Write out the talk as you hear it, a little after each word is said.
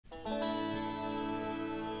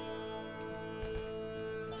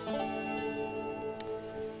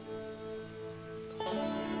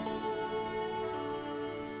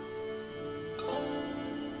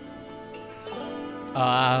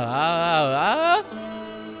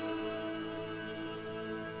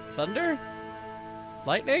Thunder?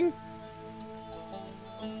 Lightning?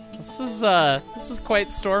 This is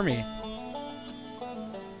quite stormy.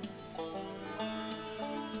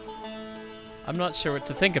 I'm not sure what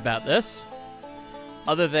to think about this,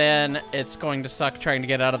 other than it's going to suck trying to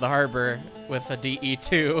get out of the harbor with a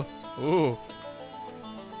DE2. Ooh.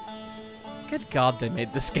 Good God, they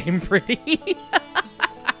made this game pretty.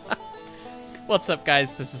 What's up,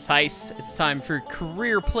 guys? This is Heis. It's time for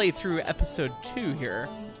Career Playthrough Episode 2 here.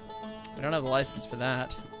 We don't have the license for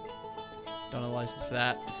that. Don't have the license for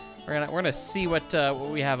that. We're gonna see what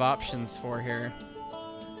we have options for here.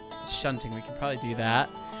 Shunting, we can probably do that.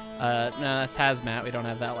 No, that's hazmat. We don't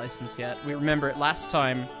have that license yet. We remember it last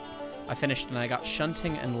time I finished and I got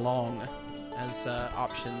shunting and long as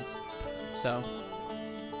options. So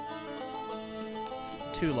it's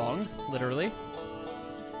too long, literally.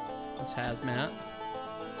 That's hazmat.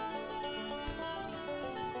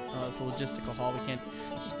 Oh, it's a logistical haul. We can't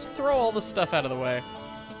just throw all the stuff out of the way.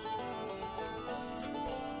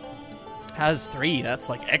 Has 3. That's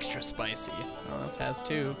like extra spicy. Oh, that's has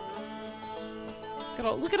 2.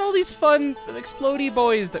 Look at all these fun explodey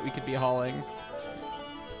boys that we could be hauling.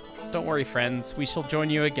 Don't worry, friends. We shall join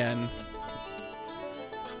you again.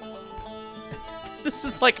 This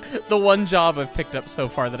is like the one job I've picked up so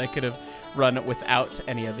far that I could have run without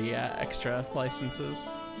any of the extra licenses.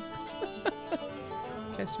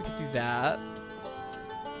 Okay, so we could do that.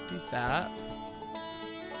 Do that.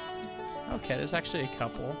 Okay, there's actually a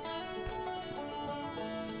couple.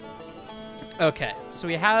 Okay, so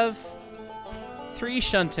we have 3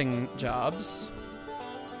 shunting jobs,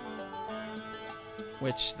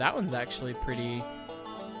 which that one's actually pretty.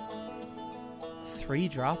 3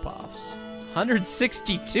 drop-offs.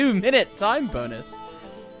 162-minute time bonus.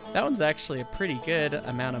 That one's actually a pretty good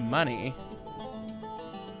amount of money.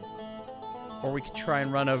 Or we could try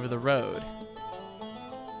and run over the road.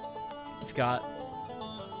 We've got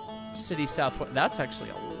City Southwest. That's actually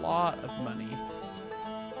a lot of money.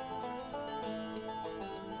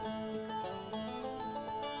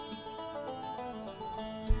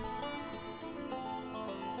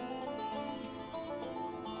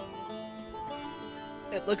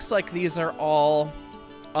 It looks like these are all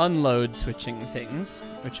unload switching things,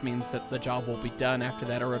 which means that the job will be done after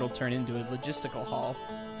that, or it'll turn into a logistical haul.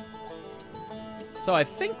 So I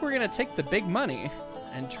think we're gonna take the big money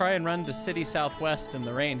and try and run to City Southwest in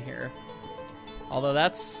the rain here. Although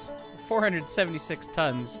that's 476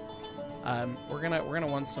 tons. We're gonna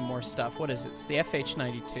want some more stuff. What is it? It's the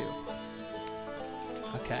FH92.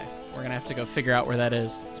 Okay, we're gonna have to go figure out where that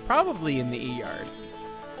is. It's probably in the E yard.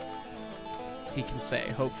 He can say,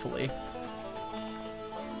 hopefully.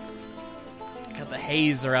 Got the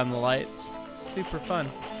haze around the lights. Super fun.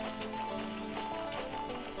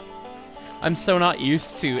 I'm so not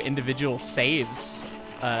used to individual saves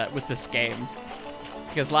with this game.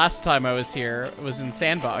 Because last time I was here, it was in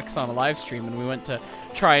Sandbox on a live stream, and we went to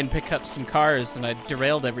try and pick up some cars, and I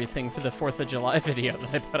derailed everything for the 4th of July video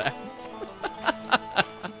that I put out.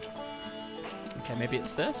 Okay, maybe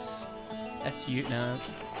it's this. SU, no,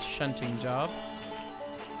 it's a shunting job.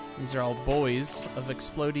 These are all boys of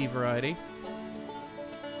explodey variety.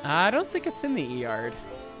 I don't think it's in the E yard.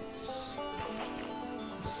 Let's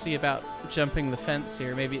see about jumping the fence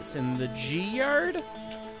here. Maybe it's in the G yard,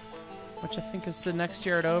 which I think is the next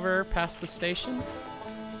yard over past the station.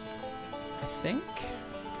 I think.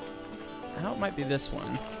 Oh, it might be this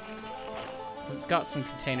one, because it's got some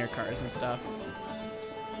container cars and stuff.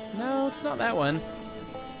 No, it's not that one.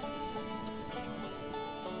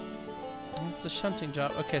 It's a shunting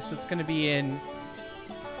job. Okay, so it's going to be in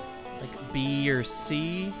like B or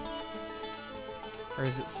C, or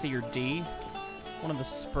is it C or D? One of the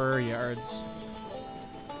spur yards.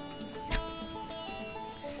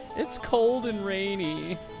 It's cold and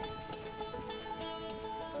rainy.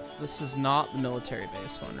 This is not the military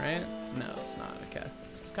base one, right? No, it's not. Okay,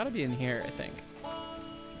 so it's got to be in here, I think.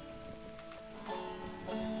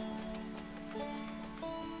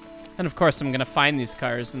 And of course, I'm going to find these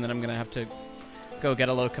cars, and then I'm going to have to go get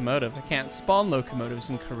a locomotive. I can't spawn locomotives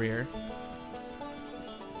in Career.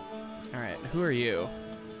 Alright, who are you?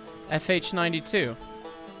 FH92.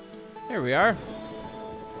 Here we are.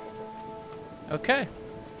 Okay.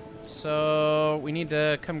 So, we need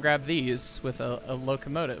to come grab these with a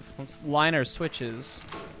locomotive. Let's line our switches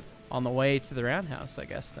on the way to the roundhouse, I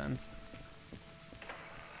guess, then.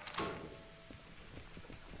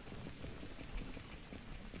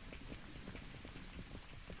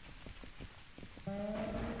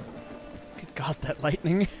 God, that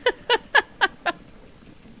lightning.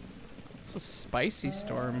 It's a spicy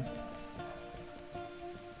storm.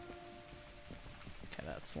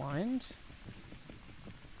 that's lined.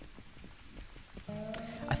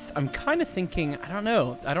 I'm kind of thinking, I don't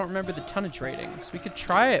know. I don't remember the tonnage ratings. We could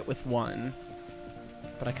try it with 1,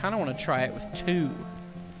 but I kind of want to try it with 2.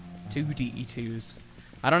 2 DE2's.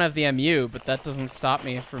 I don't have the MU, but that doesn't stop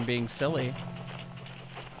me from being silly.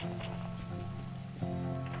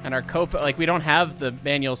 And our copay, like, we don't have the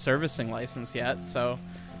manual servicing license yet, so,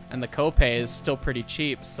 and the copay is still pretty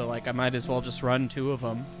cheap, so, like, I might as well just run 2 of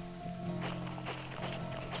them.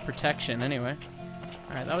 It's protection, anyway.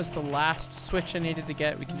 All right, that was the last switch I needed to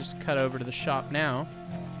get. We can just cut over to the shop now.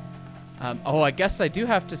 Oh, I guess I do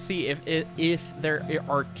have to see if there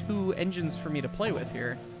are 2 engines for me to play with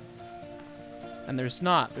here. And there's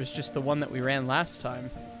not. There's just the one that we ran last time.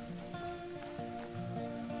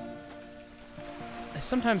 I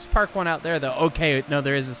sometimes park one out there, though. Okay, no,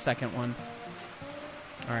 there is a second one.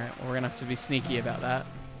 All right, well, we're going to have to be sneaky about that.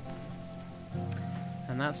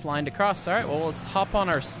 And that's lined across. All right, well, let's hop on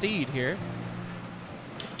our steed here.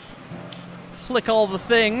 Flick all the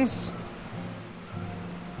things.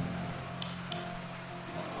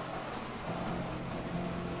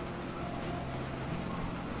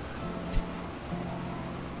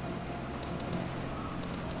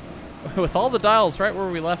 With all the dials right where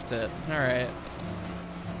we left it. All right.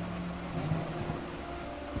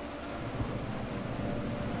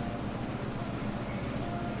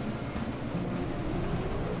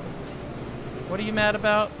 What are you mad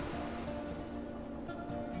about?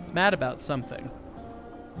 It's mad about something.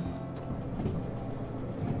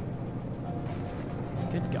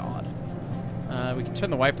 Good God. We can turn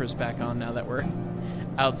the wipers back on now that we're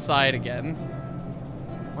outside again.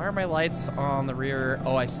 Why are my lights on the rear?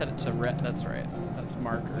 Oh, I set it to red. That's right. That's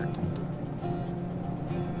marker.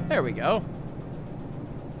 There we go.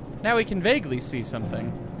 Now we can vaguely see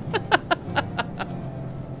something.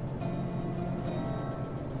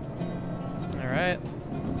 All right.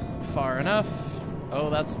 Far enough. Oh,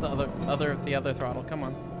 that's the other throttle. Come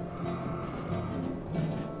on.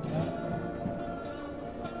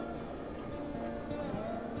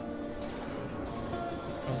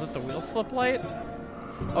 Was it the wheel slip light?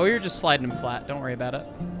 Oh, you're just sliding them flat. Don't worry about it.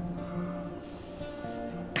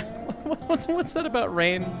 What's that about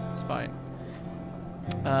rain? It's fine.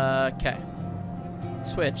 Okay.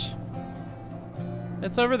 Switch.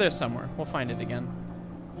 It's over there somewhere. We'll find it again.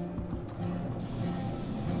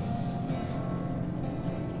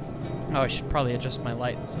 Oh, I should probably adjust my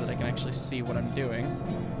lights so that I can actually see what I'm doing.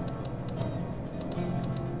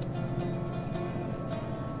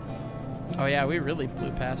 Oh yeah, we really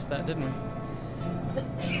blew past that, didn't we?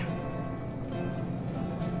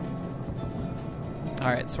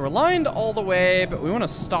 Alright, so we're lined all the way, but we want to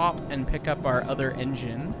stop and pick up our other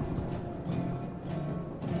engine.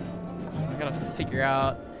 I gotta figure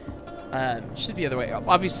out... should be the other way.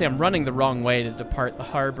 Obviously, I'm running the wrong way to depart the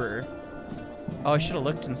harbor. Oh, I should have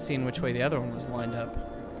looked and seen which way the other one was lined up.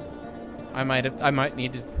 I might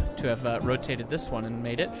need to have rotated this one and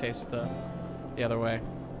made it face the other way.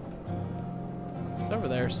 It's over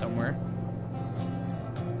there somewhere.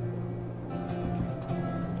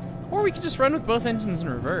 Or we could just run with both engines in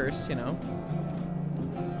reverse, you know.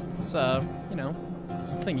 It's, you know,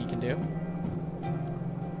 it's a thing you can do.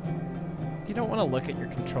 You don't want to look at your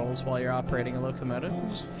controls while you're operating a locomotive. You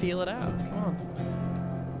just feel it out. Come on.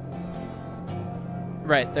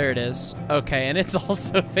 Right, there it is. Okay, and it's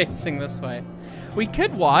also facing this way. We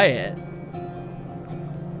could Y it.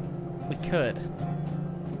 We could.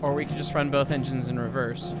 Or we could just run both engines in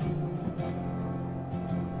reverse.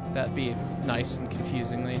 That'd be nice and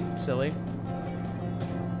confusingly silly.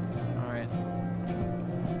 Alright.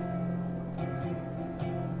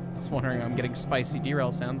 I was wondering, I'm getting spicy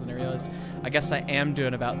derail sounds and I realized I guess I am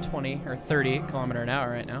doing about 20 or 30 kilometers an hour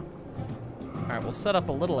right now. Alright, we'll set up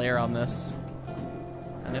a little air on this.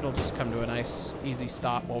 And it'll just come to a nice, easy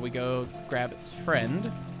stop while we go grab its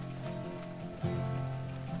friend.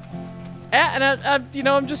 And you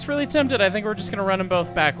know, I'm just really tempted. I think we're just gonna run them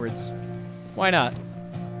both backwards. Why not?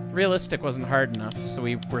 Realistic wasn't hard enough, so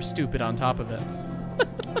we were stupid on top of it.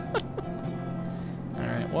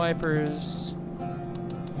 Alright, wipers.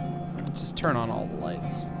 Let's just turn on all the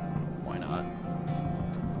lights. Why not?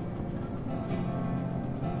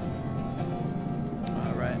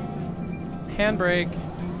 Alright. Handbrake.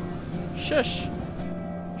 Shush.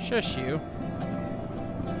 Shush you.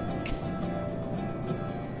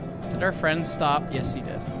 Did our friend stop? Yes, he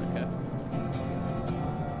did. Okay.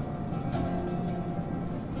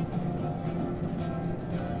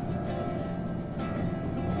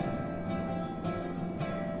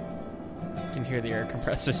 You can hear the air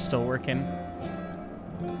compressor still working.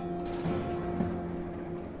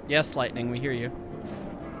 Yes, Lightning, we hear you.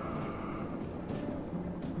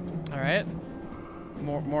 right.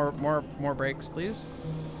 More brakes, please.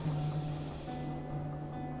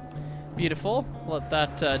 Beautiful. Let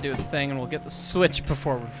that do its thing, and we'll get the switch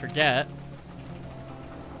before we forget.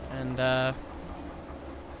 And,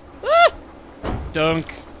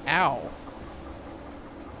 dunk. Ow.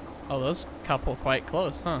 Oh, those couple quite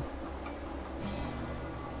close, huh?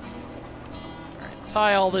 Alright,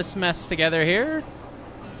 tie all this mess together here.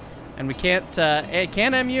 And we can't, it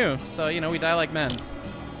can't MU, so, you know, we die like men.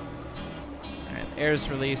 Alright, air's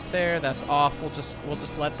released there, that's off. We'll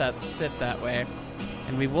just let that sit that way.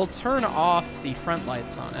 And we will turn off the front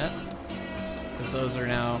lights on it, because those are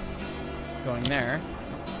now going there.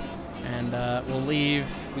 And we'll leave,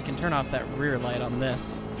 we can turn off that rear light on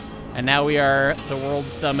this. And now we are the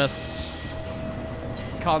world's dumbest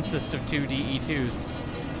consist of 2 DE2's.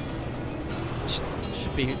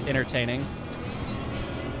 Should be entertaining.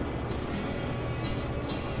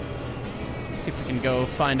 Let's see if we can go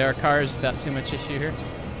find our cars without too much issue here.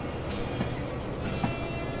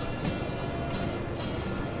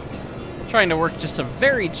 Trying to work just a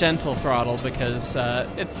very gentle throttle because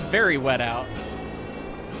it's very wet out.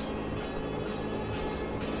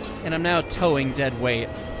 And I'm now towing dead weight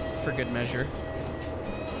for good measure.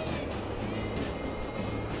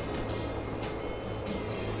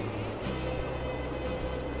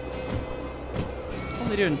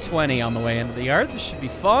 Only doing 20 on the way into the yard. This should be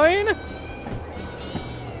fine.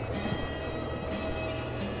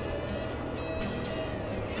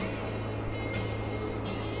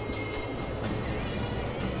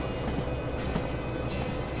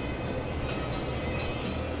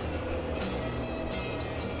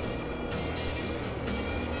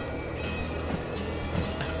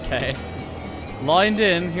 Okay. Lined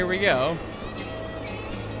in, here we go.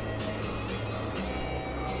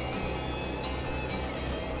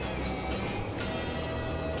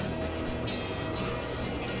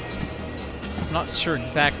 I'm not sure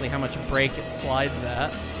exactly how much brake it slides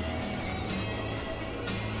at.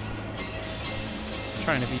 Just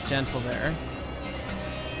trying to be gentle there.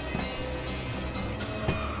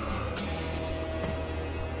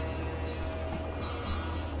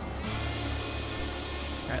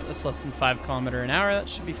 That's less than 5 km/h. That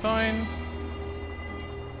should be fine.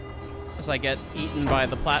 As I get eaten by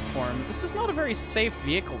the platform. This is not a very safe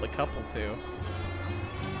vehicle to couple to.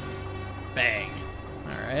 Bang.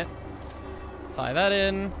 Alright. Tie that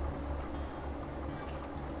in.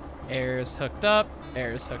 Air's hooked up.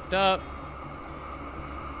 Air's hooked up.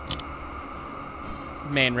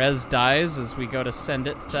 Main res dies as we go to send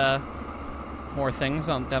it more things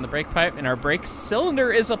on down the brake pipe. And our brake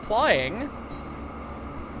cylinder is applying.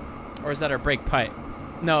 Or is that our brake pipe?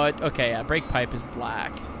 No, okay, yeah, brake pipe is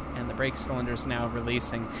black, and the brake cylinder is now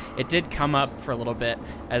releasing. It did come up for a little bit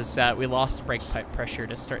as we lost brake pipe pressure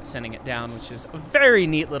to start sending it down, which is a very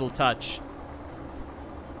neat little touch.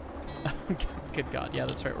 Good God, yeah,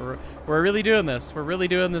 that's right. We're really doing this. We're really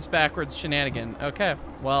doing this backwards shenanigan. Okay,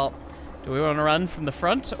 well, do we want to run from the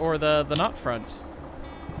front or the not front?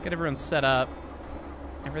 Let's get everyone set up.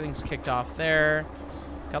 Everything's kicked off there.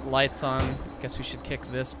 Got the lights on. Guess we should kick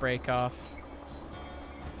this brake off.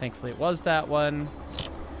 Thankfully it was that one.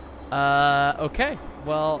 Okay.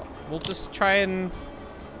 Well, we'll just try and...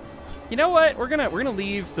 You know what? We're gonna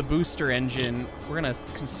leave the booster engine. We're gonna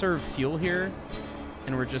conserve fuel here.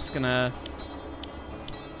 And we're just gonna...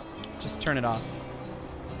 just turn it off.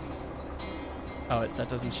 Oh, that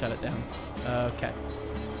doesn't shut it down. Okay.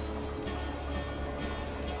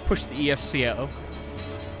 Push the EFCO.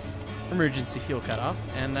 Emergency fuel cutoff,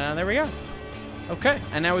 and there we go. Okay,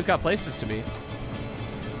 and now we've got places to be.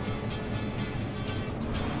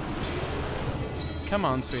 Come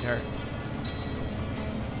on, sweetheart.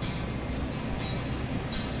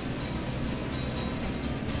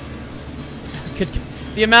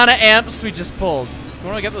 The amount of amps we just pulled. You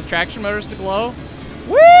want to get those traction motors to glow?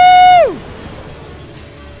 Woo!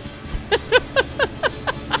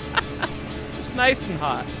 It's nice and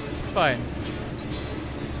hot. It's fine.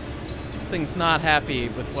 This thing's not happy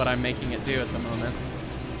with what I'm making it do at the moment.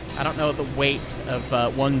 I don't know the weight of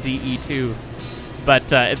one DE2,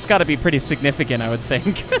 but it's got to be pretty significant, I would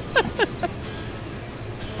think.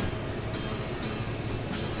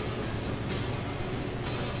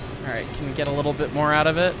 Alright, can we get a little bit more out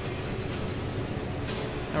of it?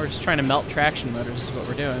 Now we're just trying to melt traction motors is what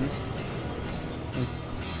we're doing.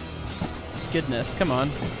 Goodness, come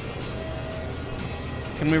on.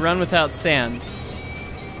 Can we run without sand?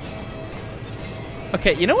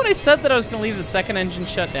 Okay, you know when I said that I was going to leave the second engine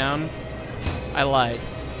shut down? I lied.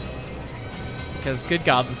 Because, good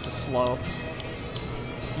God, this is slow.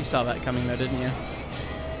 You saw that coming, though, didn't you?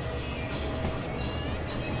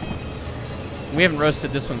 We haven't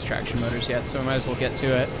roasted this one's traction motors yet, so we might as well get to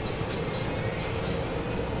it.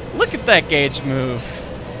 Look at that gauge move.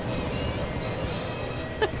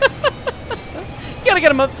 You gotta get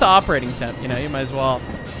them up to operating temp, you know, you might as well.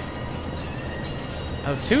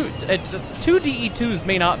 Oh, two DE2's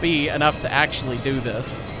may not be enough to actually do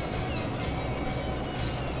this.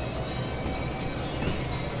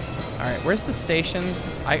 Alright, where's the station?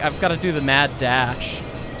 I've got to do the mad dash.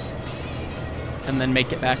 And then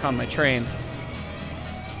make it back on my train.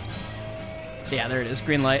 Yeah, there it is,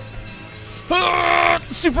 green light. Ah,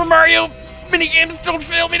 Super Mario minigames, don't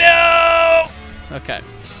fail me now! Okay.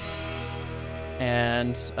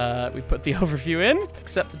 And we put the overview in,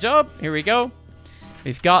 accept the job, here we go.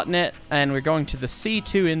 We've gotten it, and we're going to the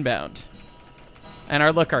C2 inbound.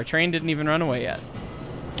 And look, our train didn't even run away yet.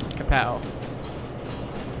 Kapow.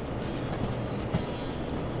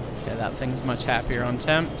 Okay, that thing's much happier on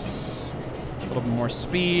temps. A little bit more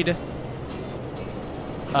speed.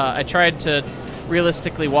 I tried to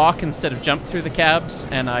realistically walk instead of jump through the cabs,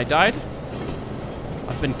 and I died.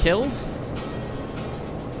 I've been killed.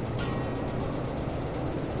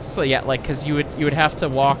 So yeah, like, cause you would have to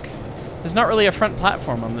walk. There's not really a front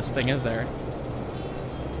platform on this thing, is there?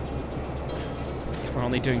 We're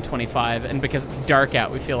only doing 25, and because it's dark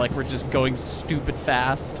out, we feel like we're just going stupid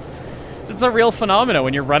fast. It's a real phenomena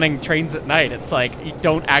when you're running trains at night. It's like you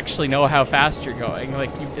don't actually know how fast you're going.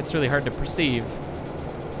 Like, it's really hard to perceive.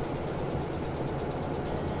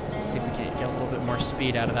 Let's see if we can get a little bit more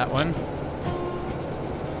speed out of that one.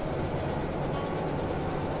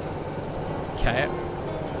 Okay.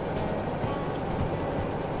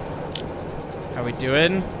 How we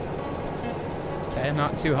doing? Okay,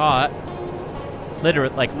 not too hot.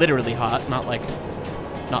 Literally hot, not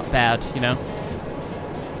bad, you know?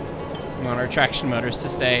 We want our traction motors to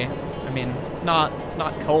stay, I mean, not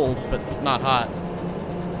cold, but not hot.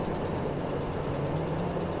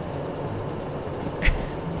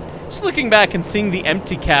 Just looking back and seeing the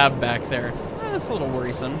empty cab back there, that's a little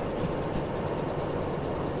worrisome.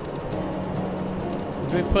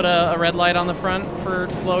 Did we put a red light on the front for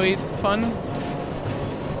glowy fun?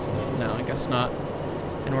 No, I guess not.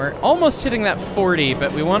 And we're almost hitting that 40,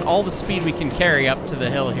 but we want all the speed we can carry up to the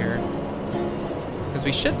hill here. Because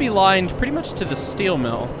we should be lined pretty much to the steel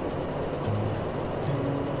mill.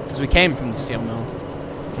 Because we came from the steel mill.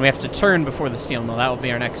 And we have to turn before the steel mill. That will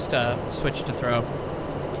be our next switch to throw.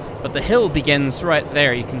 But the hill begins right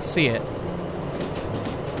there. You can see it.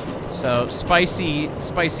 So, spicy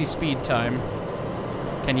speed time.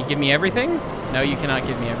 Can you give me everything? No, you cannot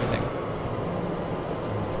give me everything.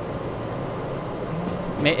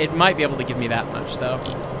 It might be able to give me that much, though.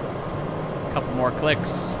 A couple more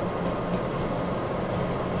clicks.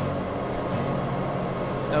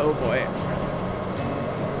 Oh boy.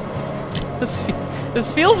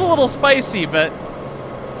 This feels a little spicy, but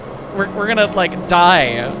we're gonna like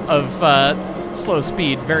die of slow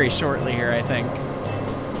speed very shortly here, I think.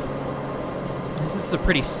 This is a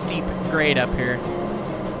pretty steep grade up here.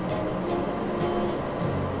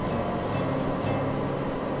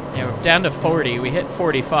 Yeah, we're down to 40. We hit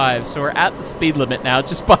 45, so we're at the speed limit now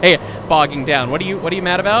just by bogging down. What are you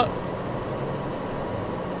mad about?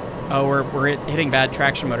 Oh, we're hitting bad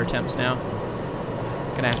traction motor temps now.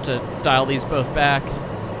 Gonna have to dial these both back.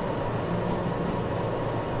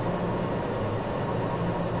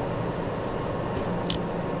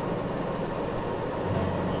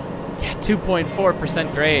 Yeah,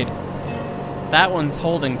 2.4% grade. That one's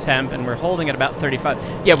holding temp, and we're holding at about 35.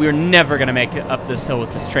 Yeah, we were never gonna make it up this hill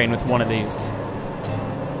with this train with one of these.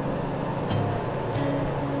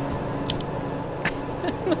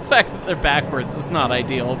 The fact that they're backwards is not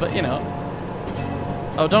ideal, but you know.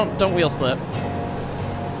 Oh, don't wheel slip.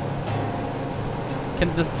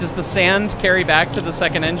 Does the sand carry back to the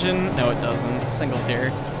second engine? No, it doesn't. Single tier.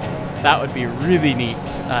 That would be really neat,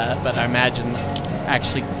 but I imagine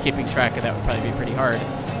actually keeping track of that would probably be pretty hard.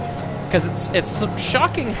 Because it's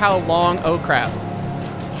shocking how long. Oh crap!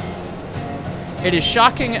 It is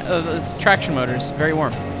shocking. It's traction motors, very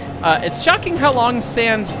warm. It's shocking how long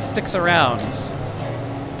sand sticks around.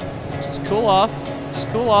 Just cool off. Just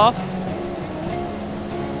cool off.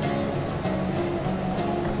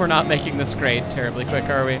 We're not making this grade terribly quick,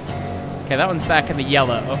 are we? Okay, that one's back in the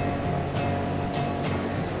yellow.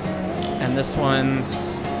 And this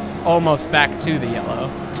one's almost back to the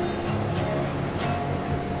yellow.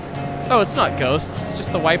 Oh, it's not ghosts, it's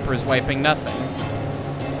just the wipers wiping nothing.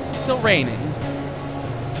 It's still raining.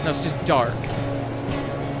 No, it's just dark.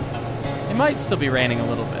 It might still be raining a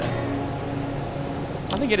little bit.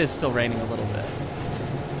 I think it is still raining a little bit.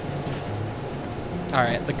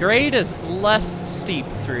 Alright, the grade is less steep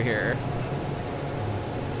through here.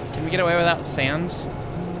 Can we get away without sand?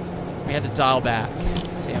 We had to dial back.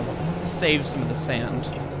 See, I will save some of the sand.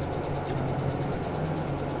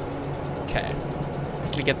 Okay.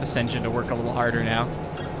 Let me get this engine to work a little harder now.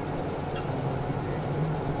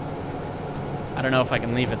 I don't know if I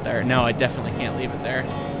can leave it there. No, I definitely can't leave it there.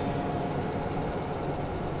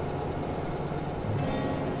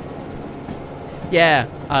 Yeah,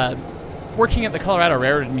 working at the Colorado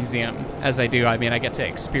Railroad Museum, as I do, I mean, I get to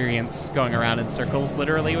experience going around in circles,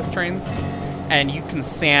 literally, with trains. And you can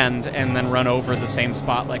sand and then run over the same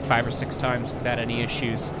spot like 5 or 6 times without any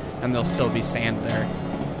issues, and there'll still be sand there.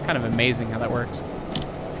 It's kind of amazing how that works.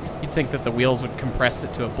 You'd think that the wheels would compress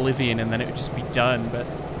it to oblivion and then it would just be done, but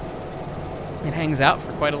it hangs out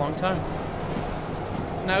for quite a long time.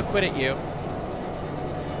 No, quit it, you.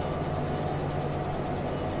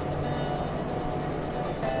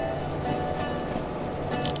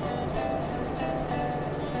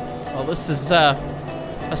 Well, this is a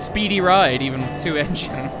speedy ride, even with 2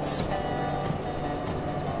 engines.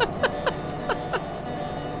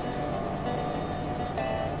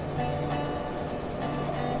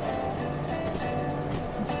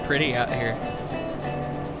 It's pretty out here.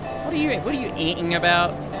 What are you eating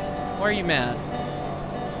about? Why are you mad?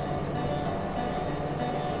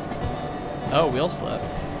 Oh, wheel slip.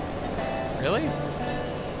 Really?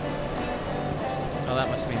 Oh, that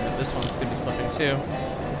must mean that this one's gonna be slipping too.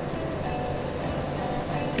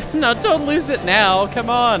 No, don't lose it now. Come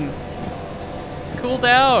on. Cool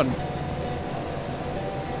down.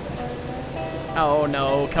 Oh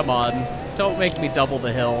no, come on. Don't make me double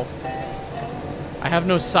the hill. I have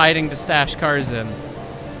no siding to stash cars in.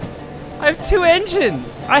 I have 2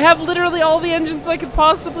 engines. I have literally all the engines I could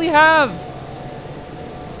possibly have.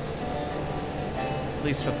 At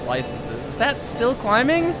least with licenses. Is that still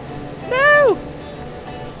climbing? No.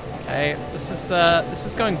 Okay, this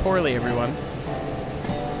is going poorly, everyone.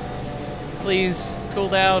 Please cool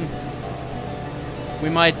down. We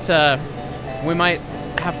might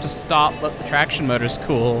have to stop, let the traction motors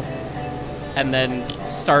cool, and then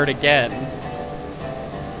start again,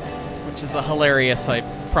 which is a hilarious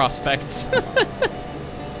prospect.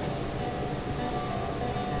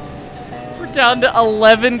 We're down to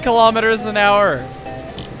 11 kilometers an hour.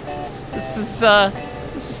 This is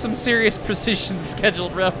some serious precision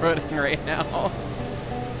scheduled railroading right now.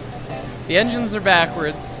 The engines are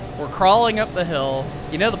backwards. We're crawling up the hill.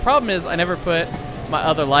 You know, the problem is I never put my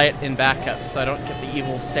other light in backup, so I don't get the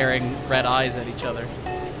evil staring red eyes at each other.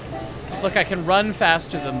 Look, I can run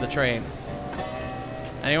faster than the train.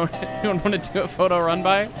 Anyone want to do a photo run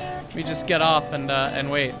by? Let me just get off and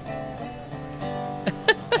wait.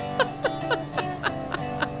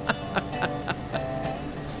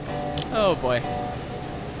 Oh boy.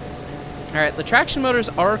 All right, the traction motors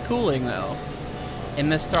are cooling though in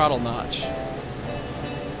this throttle notch.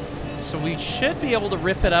 So we should be able to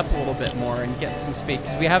rip it up a little bit more and get some speed,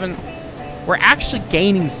 because we're actually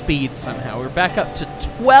gaining speed somehow. We're back up to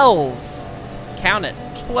 12, count it,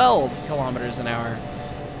 12 kilometers an hour.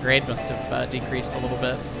 Grade must have decreased a little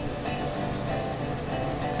bit.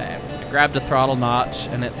 Okay, I grabbed the throttle notch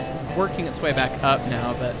and it's working its way back up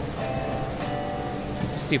now, but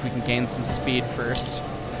let's see if we can gain some speed first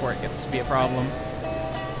before it gets to be a problem.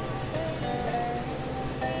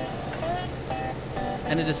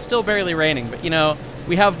 And it is still barely raining, but you know,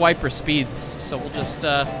 we have wiper speeds, so we'll just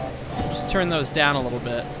turn those down a little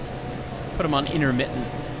bit. Put them on intermittent.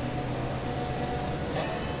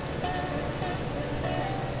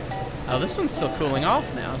 Oh, this one's still cooling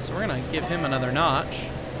off now, so we're gonna give him another notch.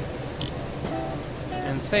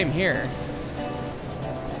 And same here.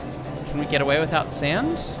 Can we get away without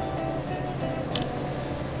sand?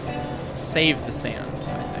 Let's save the sand,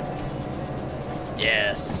 I think.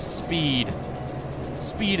 Yes, speed.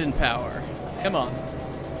 Speed and power. Come on.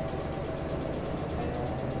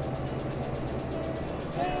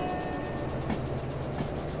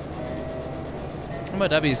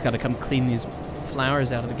 MOW's got to come clean these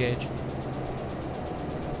flowers out of the gauge.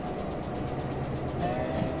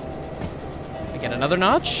 I get another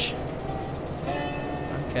notch.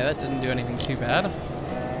 Okay, that didn't do anything too bad.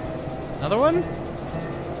 Another one?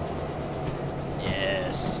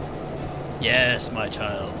 Yes. Yes, my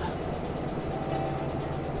child.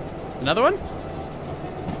 Another one?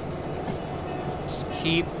 Just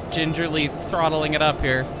keep gingerly throttling it up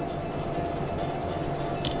here.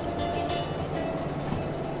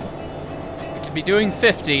 We could be doing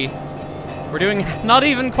 50. We're doing not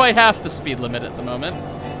even quite half the speed limit at the moment.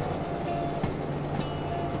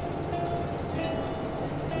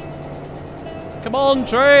 Come on,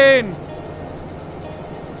 train!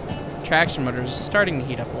 Traction motors are starting to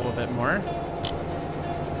heat up a little bit more.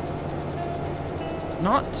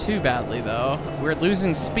 Not too badly, though. We're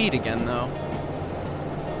losing speed again, though.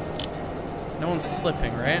 No one's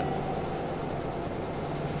slipping, right?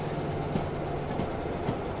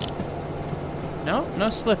 No, no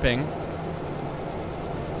slipping.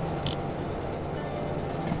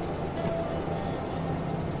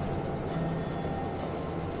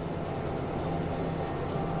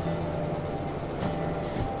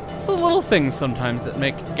 It's the little things sometimes that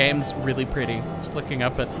make games really pretty. Just looking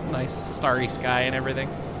up at nice starry sky and everything.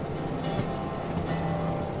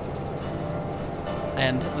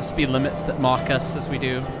 And the speed limits that mock us as we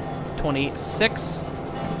do 26,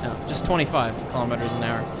 no, just 25 kilometers an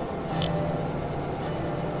hour.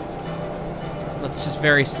 That's just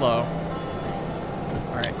very slow.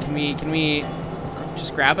 All right, can we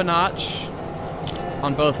just grab a notch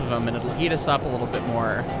on both of them and it'll heat us up a little bit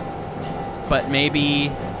more. But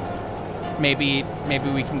maybe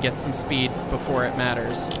we can get some speed before it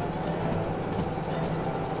matters.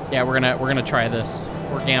 Yeah, we're gonna try this.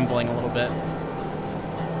 We're gambling a little bit.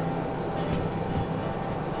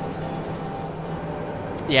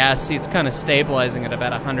 Yeah, see, it's kind of stabilizing at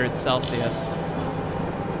about 100 Celsius.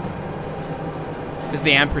 Because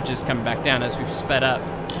the amperage is coming back down as we've sped up.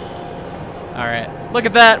 All right, look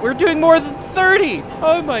at that. We're doing more than 30.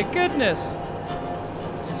 Oh my goodness.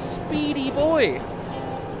 Speedy boy.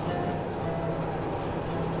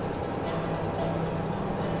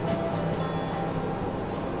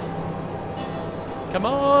 Come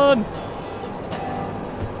on.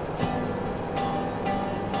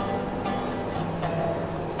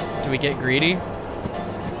 Do we get greedy?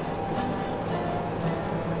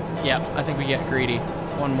 Yeah, I think we get greedy.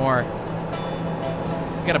 One more.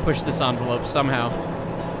 We gotta push this envelope somehow.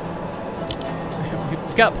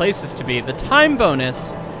 We've got places to be. The time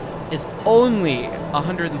bonus is only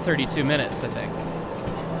 132 minutes, I think.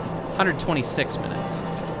 126 minutes.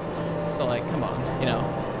 So, like, come on, you know.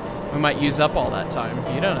 We might use up all that time.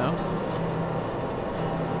 You don't know.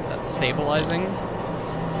 Is that stabilizing?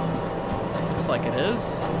 Looks like it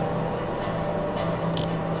is.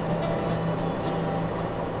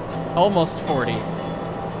 Almost 40.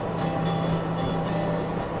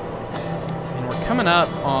 And we're coming up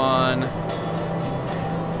on...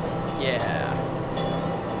 Yeah.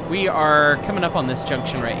 We are coming up on this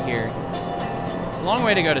junction right here. It's a long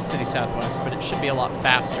way to go to City Southwest, but it should be a lot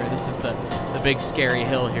faster. This is the big scary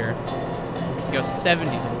hill here. We can go 70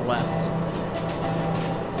 to the left.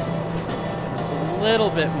 There's a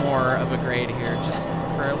little bit more of a grade here, just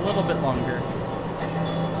for a little bit longer.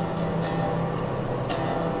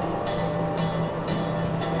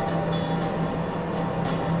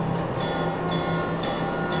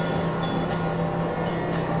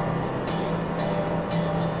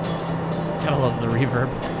 Gotta love the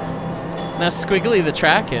reverb. And how squiggly the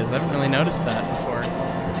track is. I haven't really noticed that before.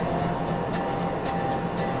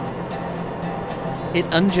 It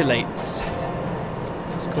undulates.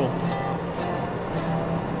 It's cool.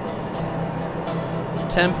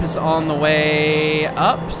 Temp is on the way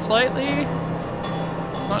up slightly.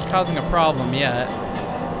 It's not causing a problem yet.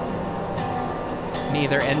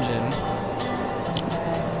 Neither engine.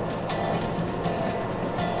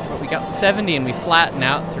 But we got 70 and we flatten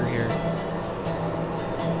out through here.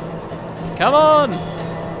 Come on!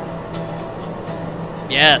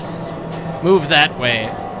 Yes! Move that way.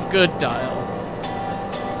 Good dial.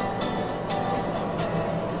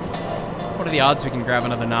 What are the odds we can grab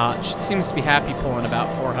another notch? It seems to be happy pulling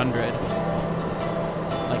about 400.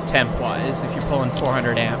 Like temp-wise, if you're pulling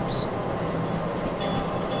 400 amps.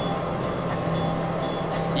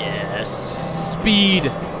 Yes!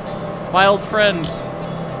 Speed! My old friend!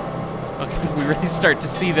 Okay, we really start to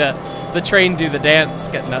see the train do the dance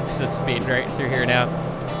getting up to this speed right through here now.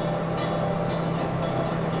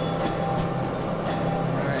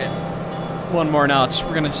 Alright. One more notch.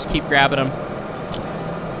 We're gonna just keep grabbing them.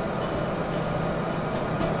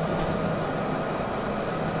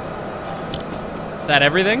 Is that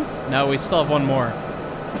everything? No, we still have one more.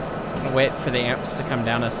 I'm gonna wait for the amps to come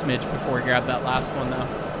down a smidge before we grab that last one though.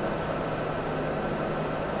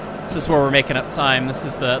 This is where we're making up time. This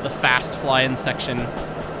is the fast flying section.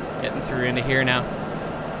 Getting through into here now.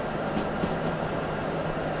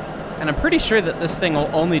 And I'm pretty sure that this thing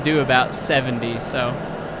will only do about 70, so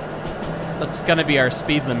that's gonna be our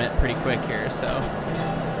speed limit pretty quick here, so.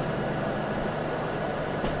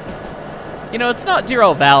 You know, it's not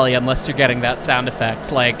Derail Valley unless you're getting that sound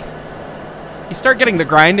effect. Like, you start getting the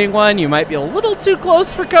grinding one, you might be a little too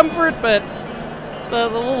close for comfort, but the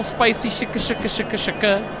little spicy shika shika shika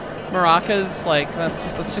shika maracas, like,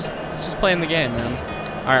 it's just playing the game, man.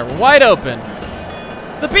 All right, we're wide open.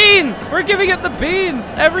 The beans! We're giving it the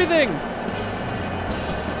beans! Everything!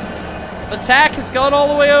 The tack has gone all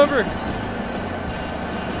the way over.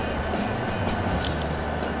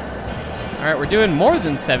 All right, we're doing more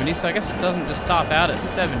than 70, so I guess it doesn't just stop out at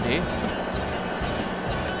 70.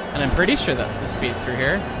 And I'm pretty sure that's the speed through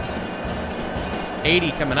here.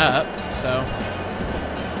 80 coming up, so.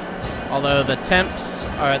 Although the temps,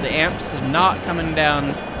 or the amps are not coming down,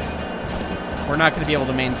 we're not going to be able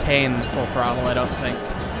to maintain full throttle, I don't think.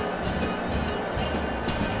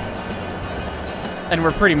 And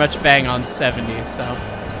we're pretty much bang on 70, so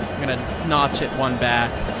I'm going to notch it one back.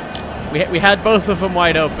 We had both of them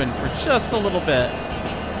wide open for just a little bit.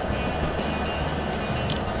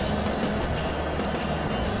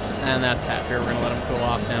 And that's happier. We're going to let them cool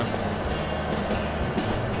off now.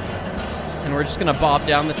 And we're just going to bob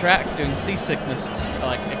down the track doing seasickness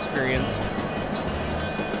experience.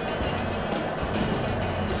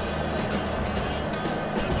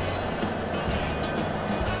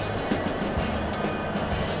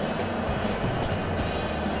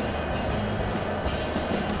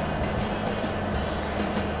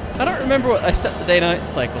 I don't remember what I set the day-night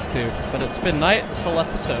cycle to, but it's been night this whole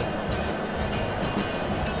episode.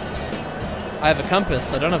 I have a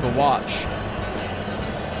compass, I don't have a watch.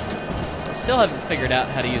 I still haven't figured out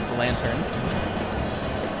how to use the lantern.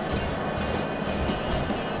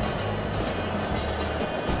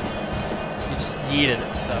 You just yeeted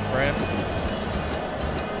at stuff, right?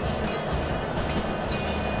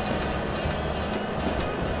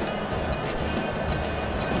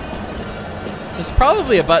 There's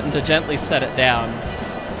probably a button to gently set it down,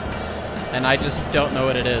 and I just don't know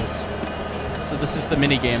what it is. So this is the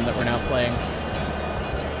mini game that we're now playing.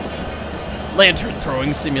 Lantern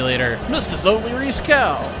throwing simulator. Mrs. O'Leary's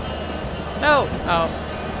cow. No. Oh.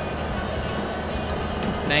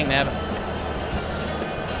 Dang nabbit.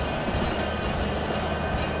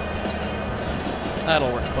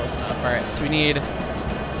 That'll work close enough. All right, so we need.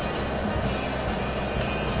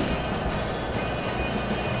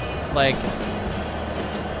 Like.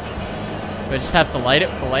 Do I just have to light it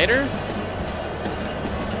with the lighter?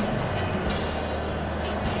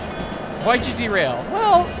 Why'd you derail?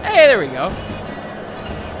 Well, hey, there we go.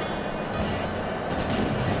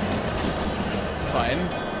 It's fine.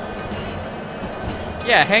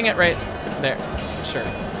 Yeah, hang it right there. Sure.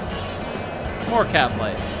 More cab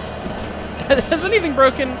light. Has anything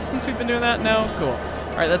broken since we've been doing that? No? Cool.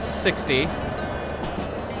 All right, that's 60. So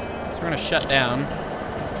we're gonna shut down.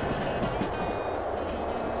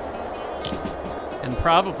 And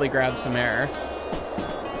probably grab some air.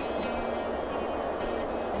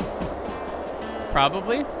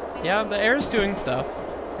 Probably. Yeah, the air's doing stuff.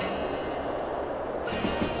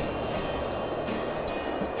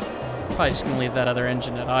 Probably just gonna leave that other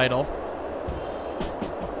engine at idle.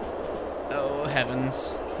 Oh,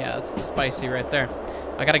 heavens. Yeah, that's the spicy right there.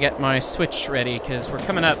 I gotta get my switch ready, because we're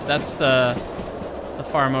coming up. That's the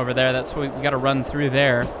farm over there. That's what we gotta run through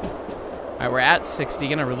there. Alright, we're at 60,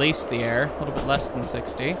 gonna release the air. A little bit less than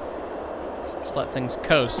 60. Just let things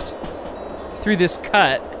coast. Through this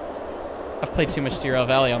cut, I've played too much Derail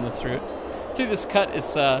Valley on this route. Through this cut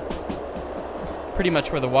is pretty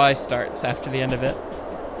much where the Y starts after the end of it.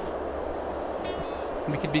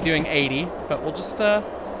 We could be doing 80, but we'll just let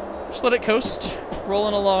it coast,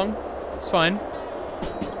 rolling along. It's fine.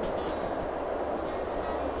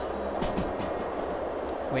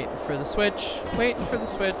 Waiting for the switch, waiting for the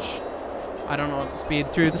switch. I don't know what the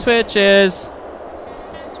speed through the switch is.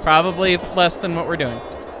 It's probably less than what we're doing.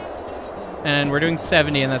 And we're doing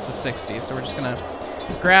 70, and that's a 60, so we're just gonna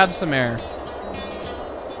grab some air.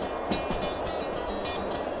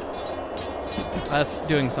 That's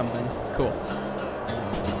doing something. Cool.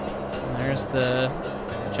 And there's the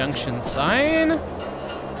junction sign.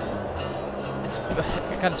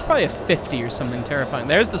 God, it's probably a 50 or something terrifying.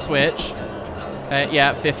 There's the switch.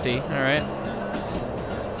 Yeah, 50. All right.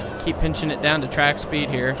 Keep pinching it down to track speed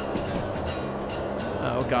here.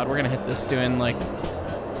 Oh God, we're gonna hit this doing like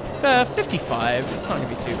 55. It's not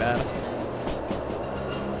gonna be too bad.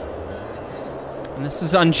 And this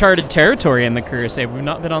is uncharted territory in the career save. We've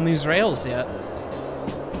not been on these rails yet.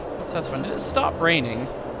 So that's fun. Did it stop raining?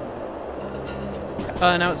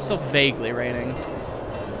 No, it's still vaguely raining.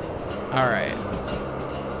 All right.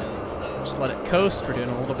 Just let it coast. We're doing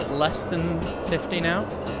a little bit less than 50 now.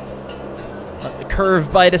 Let the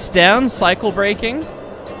curve bite us down. Cycle braking.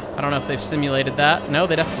 I don't know if they've simulated that. No,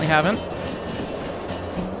 they definitely haven't.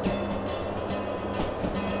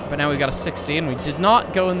 But now we've got a 60, and we did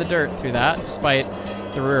not go in the dirt through that, despite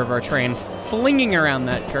the rear of our train flinging around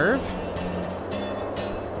that curve.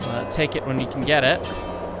 Take it when you can get it.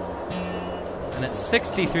 And it's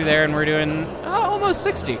 60 through there, and we're doing almost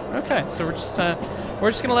 60. Okay, so we're just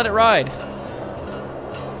gonna let it ride.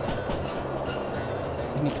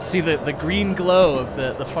 And you can see the green glow of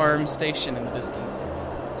the farm station in the distance.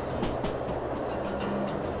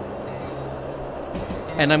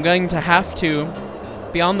 And I'm going to have to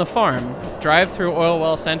be on the farm, drive through Oil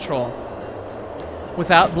Well Central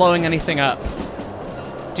without blowing anything up.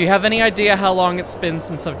 Do you have any idea how long it's been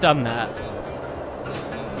since I've done that?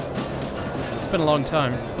 It's been a long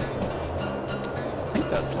time. I think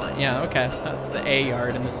that's line. Yeah, okay. That's the A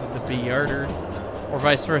yard and this is the B yard, or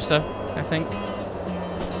vice versa, I think.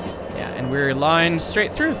 Yeah, and we're lined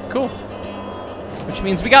straight through. Cool. Which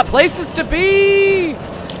means we got places to be!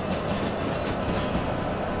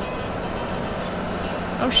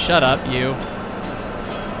 Oh, shut up, you.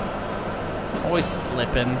 Always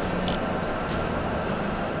slipping.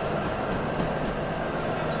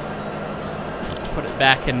 Put it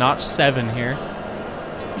back in notch 7 here.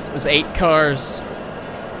 It was 8 cars.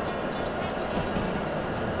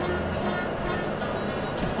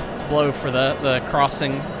 Blow for the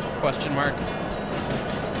crossing, question mark.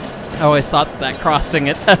 I always thought that crossing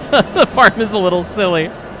at the farm is a little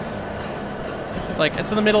silly. It's like,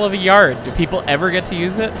 it's in the middle of a yard. Do people ever get to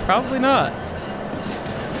use it? Probably not.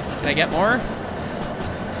 Can I get more?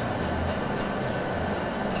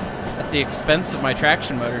 At the expense of my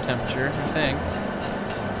traction motor temperature, I think.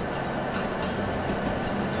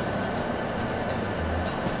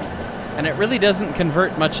 And it really doesn't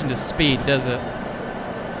convert much into speed, does it?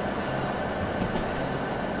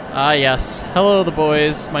 Ah, yes. Hello, the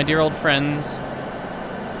boys, my dear old friends who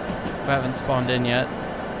haven't spawned in yet.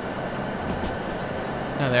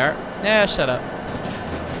 No, they are. Yeah, shut up.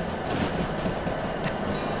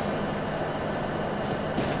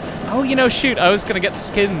 Oh, you know, shoot, I was gonna get the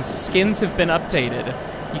skins. Skins have been updated.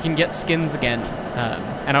 You can get skins again.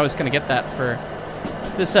 And I was gonna get that for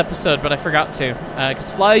this episode, but I forgot to.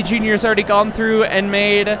 Because Fly Jr.'s already gone through and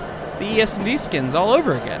made the ES&D skins all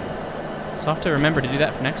over again. So I'll have to remember to do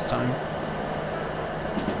that for next time.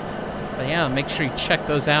 But yeah, make sure you check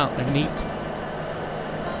those out. They're neat.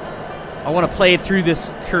 I want to play through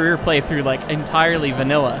this career playthrough like entirely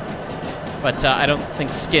vanilla, but I don't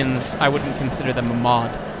think skins, I wouldn't consider them a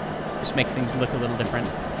mod. Just make things look a little different.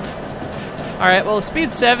 Alright, well, the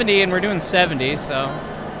speed's 70 and we're doing 70, so.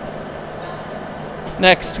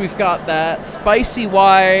 Next, we've got that spicy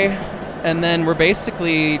Y, and then we're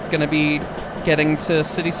basically going to be getting to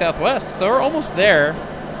City Southwest, so we're almost there.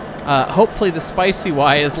 Hopefully the spicy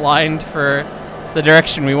Y is lined for the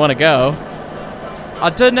direction we want to go. I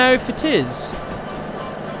don't know if it is.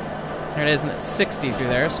 There it is, and it's 60 through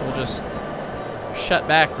there, so we'll just shut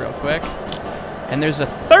back real quick. And there's a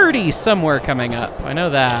 30 somewhere coming up. I know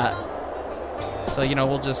that. So, you know,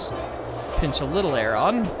 we'll just pinch a little air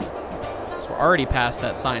on. So we're already past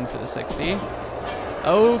that sign for the 60.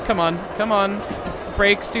 Oh, come on, come on.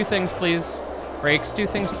 Brakes, do things, please. Brakes, do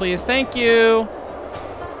things, please. Thank you.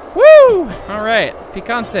 Woo! All right,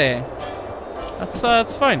 picante.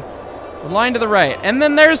 That's fine. Line to the right. And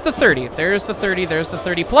then there's the 30. There's the 30. There's the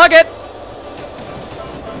 30. Plug it!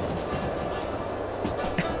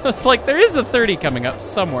 It's like there is a 30 coming up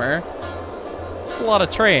somewhere. It's a lot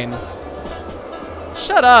of train.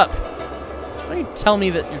 Shut up! Why don't you tell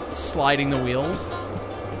me that you're sliding the wheels?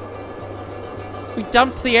 We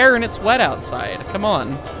dumped the air and it's wet outside. Come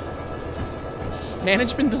on.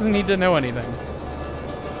 Management doesn't need to know anything.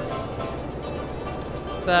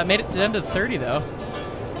 It's made it to the end of the 30 though.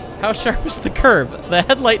 How sharp is the curve? The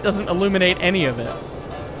headlight doesn't illuminate any of it.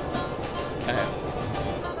 Okay.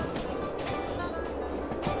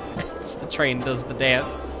 As the train does the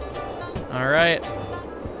dance. Alright.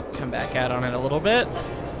 Come back out on it a little bit.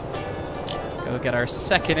 Go get our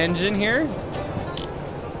second engine here.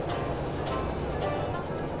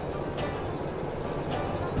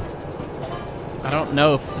 I don't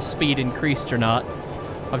know if the speed increased or not.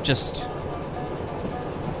 I've just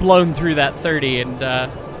blown through that 30 and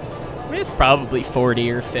I mean, it's probably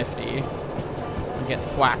 40 or 50. I'll get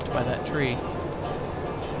thwacked by that tree.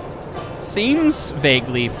 Seems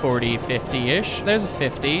vaguely 40, 50-ish. There's a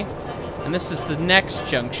 50. And this is the next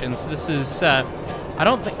junction. So this is, I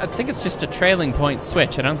think it's just a trailing point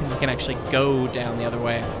switch. I don't think we can actually go down the other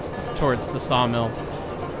way towards the sawmill.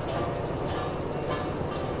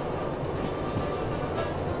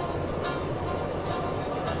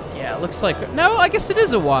 Yeah, it looks like, no, I guess it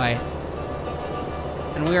is a Y.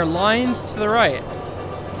 And we are lined to the right.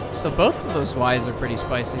 So both of those Ys are pretty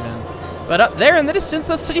spicy then. But up there in the distance,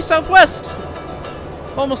 that's City Southwest.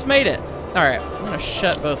 Almost made it. Alright, I'm gonna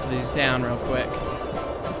shut both of these down real quick.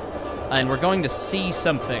 And we're going to see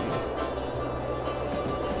something.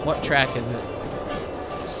 What track is it?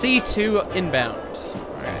 C2 inbound.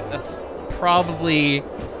 Alright, that's probably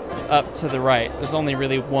up to the right. There's only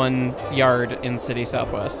really one yard in City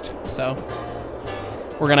Southwest, so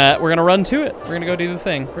we're gonna run to it. We're gonna go do the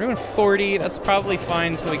thing. We're doing 40. That's probably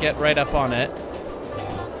fine till we get right up on it.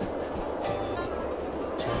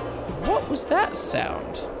 What was that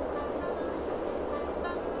sound?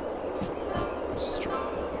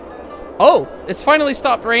 Oh, it's finally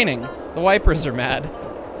stopped raining. The wipers are mad.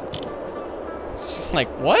 It's just like,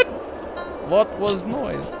 what? What was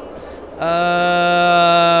noise?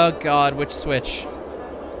 God, which switch?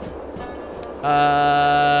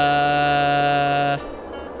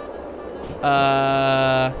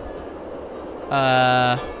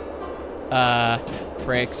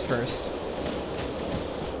 Brakes first.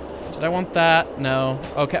 Did I want that? No.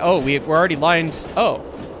 Okay. Oh, we're already lined. Oh.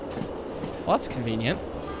 Well, that's convenient.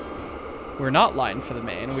 We're not lined for the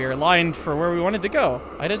main. We are lined for where we wanted to go.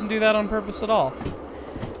 I didn't do that on purpose at all.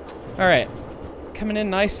 All right. Coming in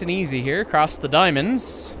nice and easy here. Across the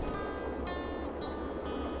diamonds.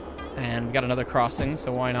 And we got another crossing,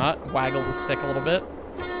 so why not? Waggle the stick a little bit.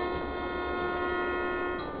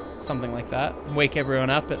 Something like that. Wake everyone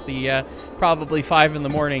up at the probably 5 in the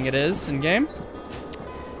morning it is in game.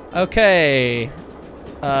 Okay.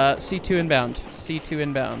 C2 inbound. C2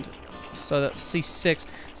 inbound. So that's C6.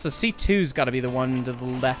 So C2's got to be the one to the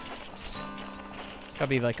left. It's got to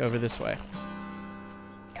be like over this way.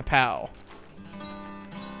 Kapow.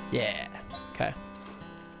 Yeah. Okay.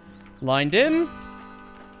 Lined in.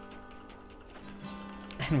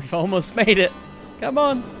 And we've almost made it. Come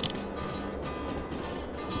on.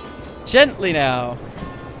 Gently now.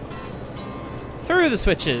 Through the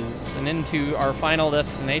switches and into our final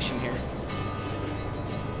destination here.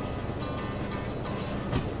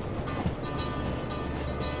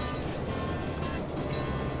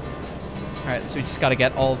 Alright, so we just gotta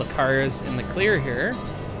get all the cars in the clear here.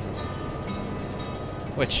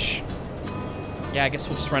 Which, yeah, I guess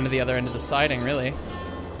we'll just run to the other end of the siding, really.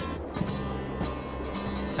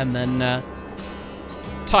 And then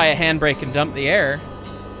tie a handbrake and dump the air.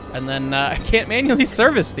 And then I can't manually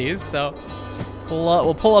service these, so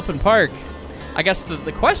we'll pull up and park. I guess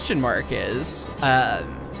the question mark is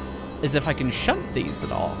if I can shunt these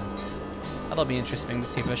at all. That'll be interesting to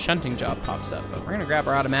see if a shunting job pops up. But we're gonna grab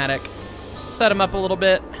our automatic, set them up a little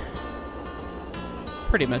bit.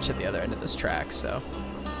 Pretty much at the other end of this track, so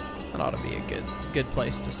that ought to be a good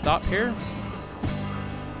place to stop here.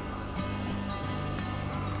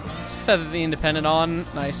 Just feather the Independent on,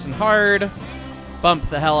 nice and hard. Bump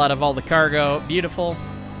the hell out of all the cargo. Beautiful.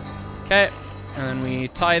 Okay. And then we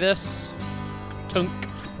tie this. Tunk.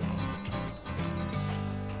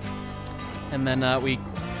 And then we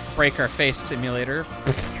break our face simulator.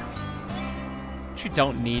 Which we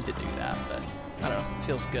don't need to do that, but I don't know. It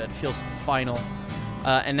feels good. It feels final.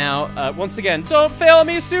 And now, once again, don't fail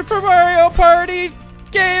me, Super Mario Party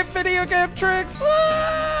game, video game tricks.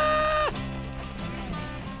 Ah!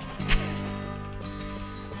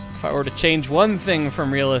 If I were to change one thing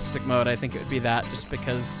from realistic mode, I think it would be that, just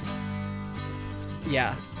because,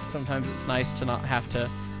 yeah, sometimes it's nice to not have to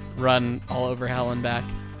run all over hell and back.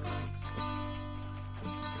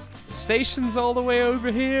 Station's all the way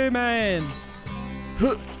over here, man.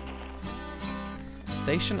 Huh.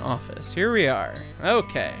 Station office. Here we are.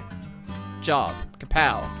 Okay. Job.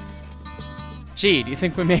 Kapow. Gee, do you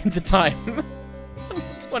think we made the time?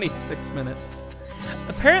 26 minutes.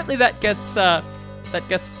 Apparently that gets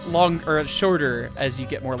long or shorter as you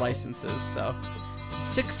get more licenses. So,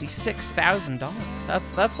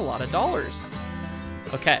 $66,000. That's a lot of dollars.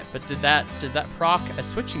 Okay, but did that proc a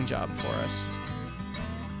switching job for us?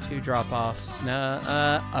 2 drop-offs. No.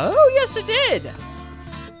 Oh yes, it did.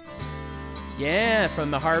 Yeah,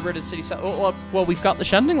 from the harbor to city south. Well, we've got the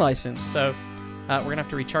shunting license, so we're gonna have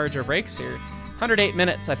to recharge our brakes here. 108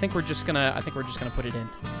 minutes. I think we're just gonna put it in.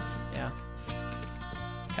 Yeah.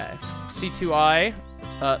 Okay. C2I.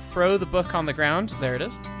 Throw the book on the ground. There it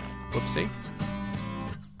is. Whoopsie.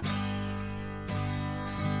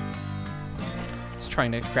 Just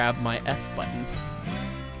trying to grab my F button.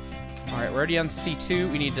 All right, we're already on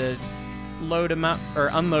C2. We need to load him up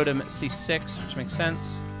or unload him at C6, which makes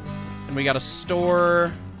sense. And we got to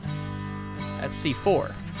store at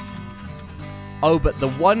C4. Oh, but the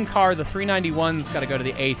one car, the 391's got to go to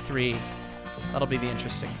the A3. That'll be the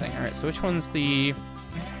interesting thing. All right, so which one's the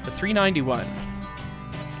 391?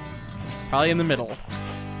 It's probably in the middle.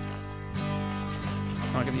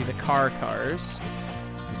 It's not going to be the cars.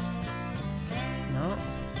 No.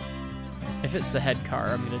 If it's the head car,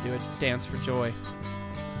 I'm going to do a dance for joy.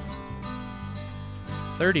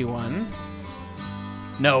 31.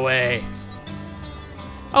 No way.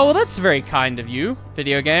 Oh, well, that's very kind of you,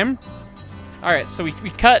 video game. All right, so we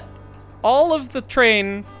cut all of the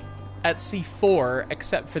train at C4,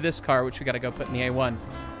 except for this car, which we gotta go put in the A1.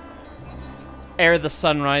 Ere the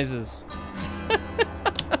sun rises.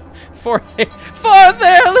 Fourth Aer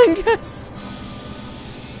Lingus!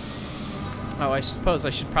 Oh, I suppose I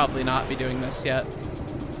should probably not be doing this yet.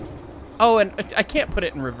 Oh, and I can't put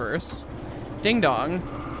it in reverse. Ding dong.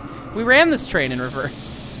 We ran this train in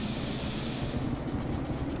reverse.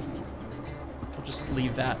 We'll just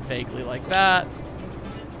leave that vaguely like that.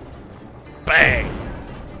 Bang!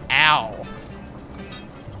 Ow.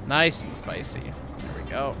 Nice and spicy. There we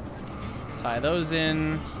go. Tie those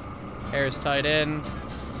in. Hair's tied in.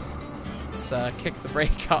 Let's kick the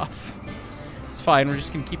brake off. It's fine, we're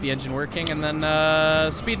just gonna keep the engine working and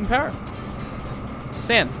then speed and power.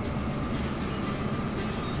 Sand.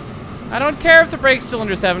 I don't care if the brake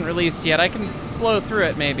cylinders haven't released yet. I can blow through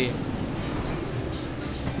it, maybe.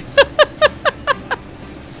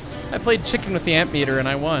 I played chicken with the amp meter and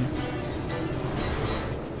I won.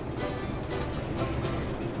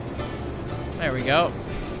 There we go.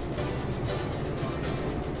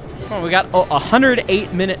 Come on, we got a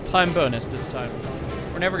 108-minute time bonus this time.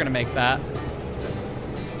 We're never gonna make that.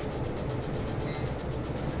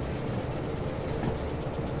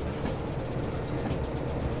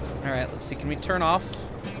 All right, let's see, can we turn off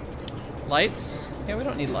lights? Yeah, we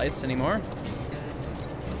don't need lights anymore.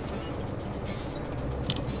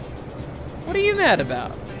 What are you mad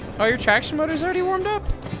about? Oh, your traction motor's already warmed up?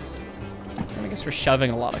 I guess we're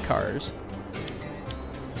shoving a lot of cars.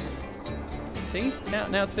 See?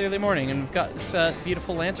 Now it's the early morning and we've got this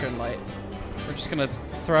beautiful lantern light. We're just gonna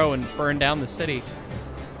throw and burn down the city.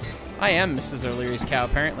 I am Mrs. O'Leary's cow,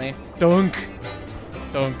 apparently. Dunk!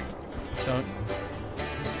 Dunk. Dunk.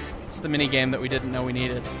 It's the mini game that we didn't know we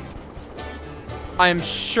needed. I am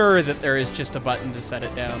sure that there is just a button to set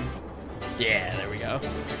it down. Yeah, there we go.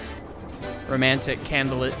 Romantic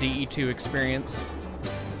candlelit DE2 experience.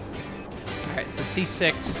 All right, so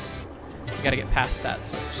C6. We gotta get past that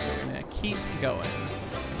switch, so we're gonna keep going.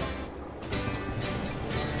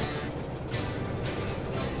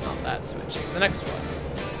 It's not that switch, it's the next one.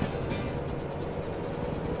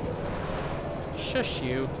 Shush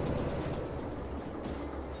you.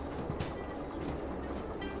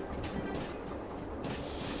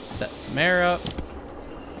 Set some air up.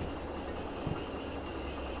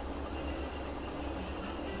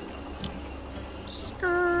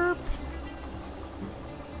 Skirp.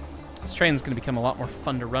 This train's gonna become a lot more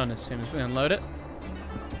fun to run as soon as we unload it.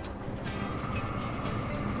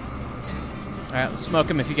 All right, let's smoke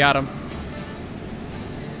him if you got him.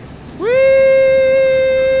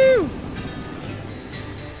 Woo!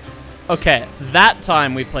 Okay, that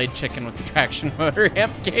time we played chicken with the traction motor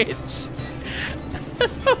amp gauge.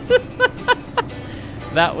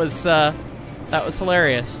 That was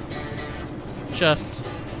hilarious. Just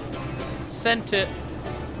sent it.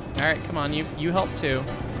 All right, come on, you help too.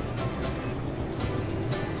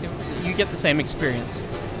 See, you get the same experience.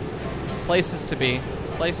 Places to be.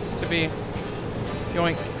 Places to be.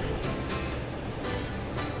 Yoink.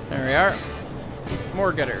 There we are.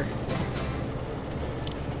 More gooder.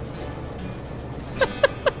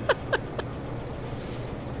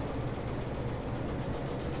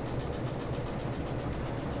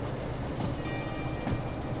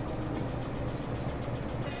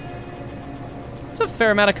 It's a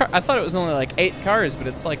fair amount of cars. I thought it was only like 8 cars, but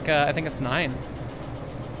it's like, I think it's 9.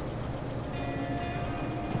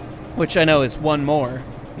 Which I know is one more.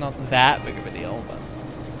 Not that big of a deal, but.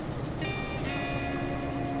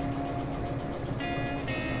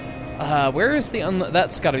 Where is the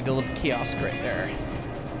that's gotta be the little kiosk right there.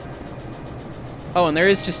 Oh, and there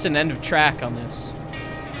is just an end of track on this.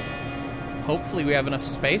 Hopefully we have enough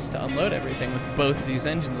space to unload everything with both of these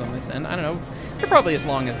engines on this end. I don't know. They're probably as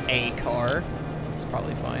long as a car. It's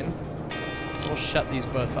probably fine. We'll shut these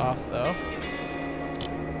both off, though.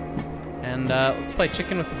 And let's play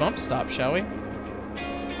chicken with the bump stop, shall we?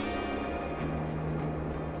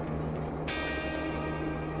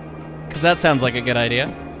 Because that sounds like a good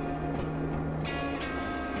idea.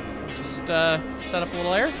 Just set up a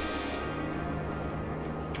little air.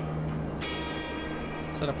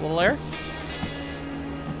 Set up a little air.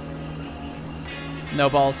 No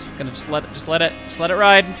balls. Gonna just let it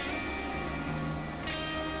ride.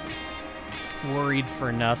 Worried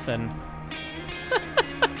for nothing.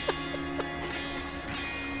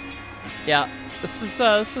 Yeah, this is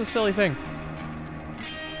a silly thing.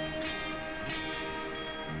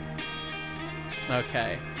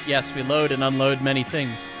 Okay. Yes, we load and unload many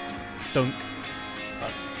things. Dunk.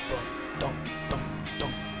 Dunk, dunk, dunk, dunk,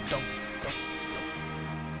 dunk, dunk, dunk,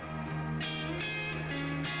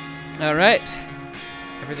 dunk. All right.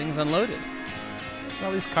 Everything's unloaded.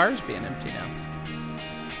 All these cars being empty now.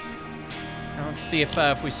 Let's see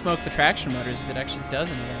if we smoke the traction motors, if it actually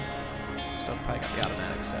does anything. Still probably got the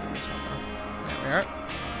automatic set in this one though. There we are.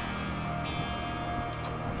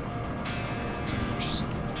 Just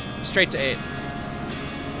straight to 8.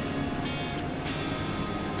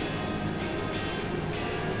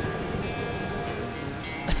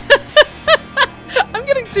 I'm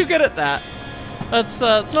getting too good at that. That's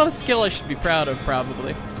it's not a skill I should be proud of,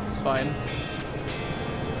 probably. It's fine.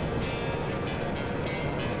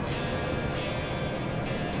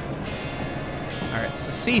 Alright,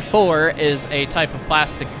 so C4 is a type of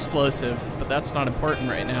plastic explosive, but that's not important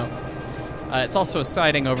right now. It's also a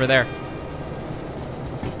siding over there.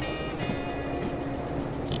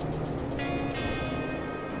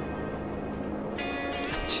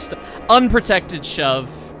 Just an unprotected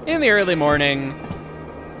shove in the early morning.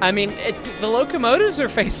 I mean, the locomotives are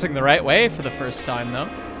facing the right way for the first time, though.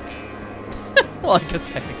 Well, I guess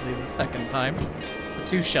technically the second time. The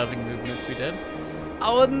 2 shoving movements we did.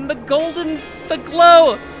 Oh, and the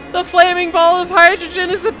glow! The flaming ball of hydrogen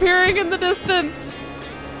is appearing in the distance!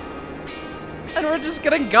 And we're just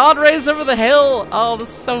getting God rays over the hill! Oh, this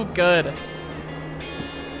is so good.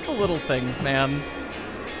 It's the little things, man.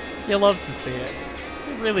 You love to see it.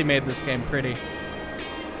 It really made this game pretty.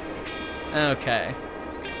 Okay.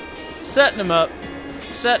 Setting them up.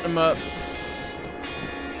 Setting them up.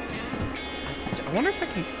 I wonder if I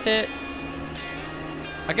can fit...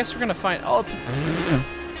 I guess we're gonna find... Oh,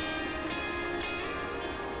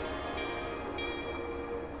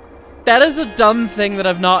 that is a dumb thing that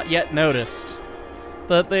I've not yet noticed.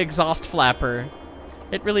 The exhaust flapper.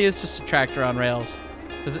 It really is just a tractor on rails.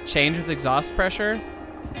 Does it change with exhaust pressure?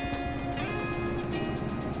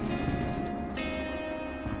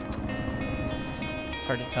 It's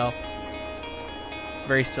hard to tell. It's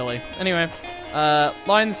very silly. Anyway,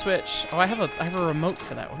 line the switch. Oh, I have a remote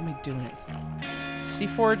for that. What am I doing?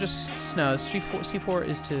 C4 just no. C4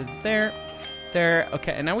 is to there, there.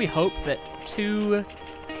 Okay, and now we hope that two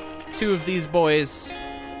of these boys,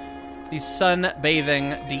 these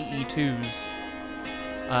sun-bathing DE2's,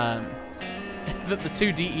 the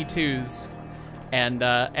 2 DE2's, and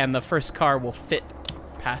the first car will fit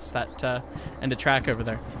past that end of track over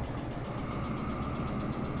there.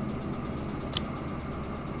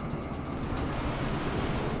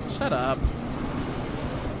 Shut up.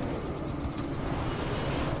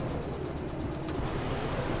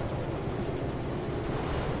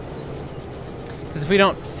 Because if we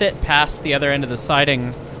don't fit past the other end of the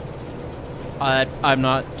siding, I'm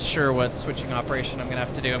not sure what switching operation I'm going to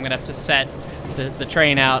have to do. I'm going to have to set the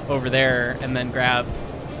train out over there and then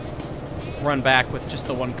run back with just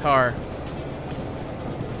the one car.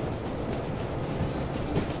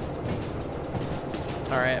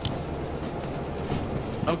 Alright.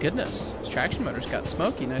 Oh goodness, this traction motor's got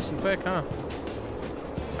smoky nice and quick, huh?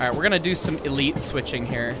 Alright, we're going to do some elite switching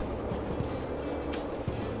here.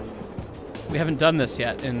 We haven't done this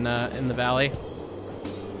yet in the valley,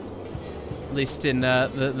 at least in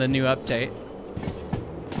the new update.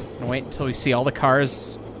 I'm gonna wait until we see all the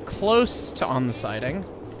cars close to on the siding.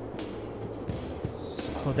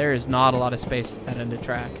 So there is not a lot of space at that end of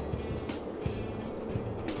track.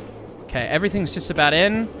 Okay, everything's just about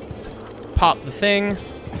in. Pop the thing.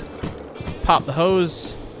 Pop the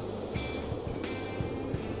hose.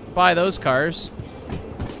 Buy those cars.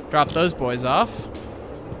 Drop those boys off.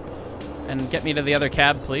 And get me to the other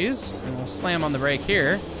cab, please. And we'll slam on the brake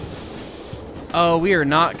here. Oh, we are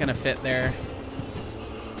not gonna fit there.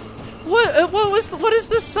 What is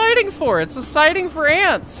this siding for? It's a siding for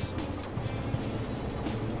ants.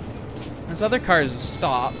 Those other cars have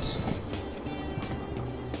stopped.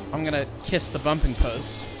 I'm gonna kiss the bumping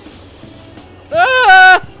post.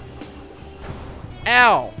 Ah!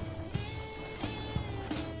 Ow.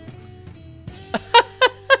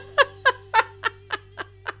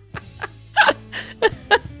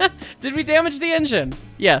 Did we damage the engine?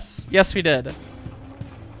 Yes. Yes, we did.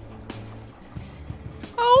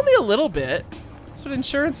 Oh, only a little bit. That's what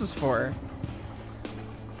insurance is for.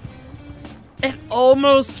 It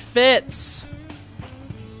almost fits.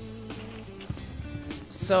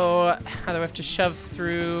 So, how do we have to shove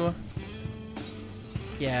through?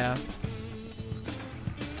 Yeah.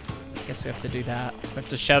 I guess we have to do that. We have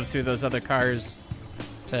to shove through those other cars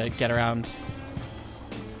to get around.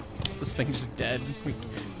 Is this thing just dead?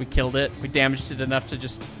 We killed it. We damaged it enough to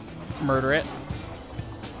just murder it.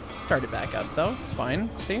 Let's start it back up, though. It's fine.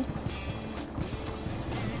 See?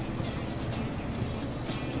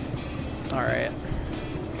 All right.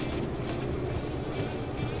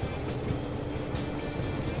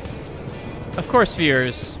 Of course,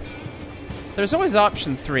 viewers, there's always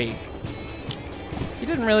option 3. You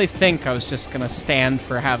didn't really think I was just gonna stand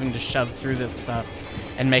for having to shove through this stuff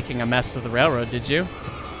and making a mess of the railroad, did you?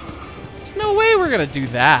 There's no way we're gonna do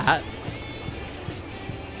that.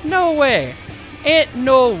 No way. Ain't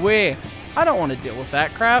no way. I don't want to deal with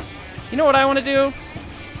that crap. You know what I want to do?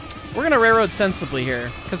 We're gonna railroad sensibly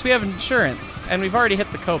here, because we have insurance, and we've already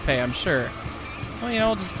hit the copay, I'm sure. So, you know,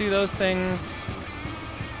 I'll just do those things.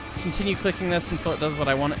 Continue clicking this until it does what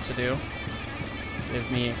I want it to do.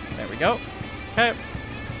 Give me... There we go. Okay.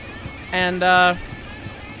 And, auf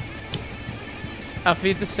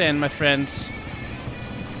Wiedersehen, my friend.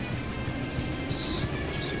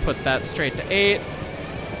 Just put that straight to 8.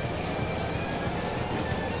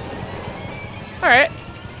 Alright.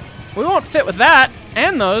 We won't fit with that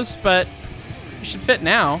and those, but we should fit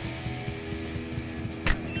now.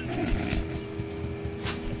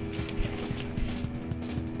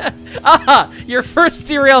 Aha! Your first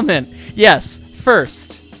derailment. Yes,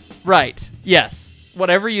 first. Right. Yes.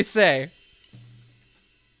 Whatever you say.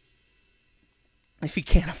 If you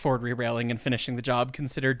can't afford re-railing and finishing the job,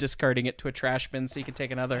 consider discarding it to a trash bin so you can take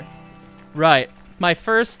another. Right. My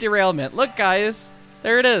first derailment. Look, guys.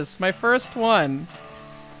 There it is. My first one.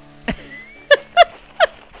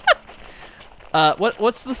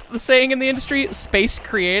 What's the saying in the industry? Space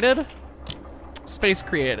created? Space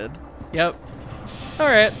created. Yep. All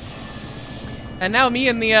right. And now me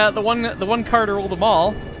and the one car to rule them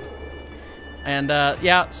all. And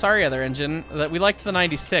yeah, sorry, other engine. That we liked the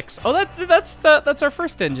 96. Oh, that's our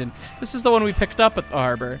first engine. This is the one we picked up at the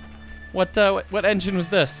harbor. What engine was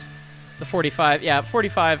this? The 45. Yeah,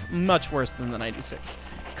 45 much worse than the 96.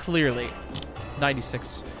 Clearly,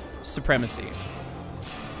 96 supremacy.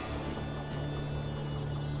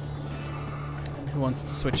 And who wants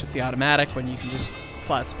to switch with the automatic when you can just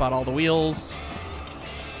flat spot all the wheels?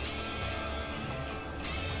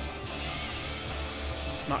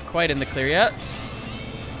 Not quite in the clear yet.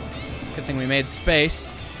 Good thing we made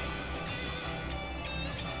space.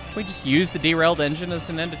 Can we just use the derailed engine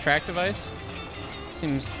as an end of track device?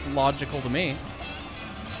 Seems logical to me.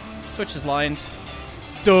 Switch is lined.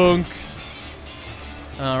 Dunk.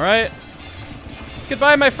 All right.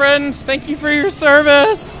 Goodbye, my friend. Thank you for your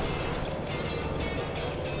service.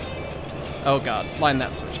 Oh God, line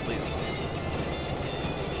that switch, please.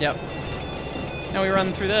 Yep. Now we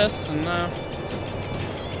run through this, and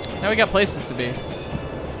now we got places to be.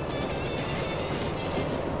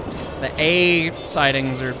 The A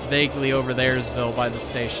sidings are vaguely over there'sville by the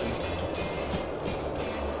station.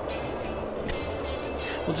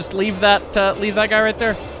 We'll just leave that guy right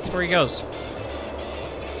there. That's where he goes.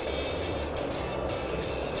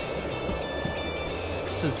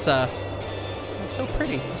 This is it's so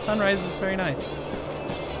pretty. The sunrise is very nice.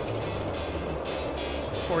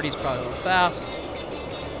 40's probably a little fast.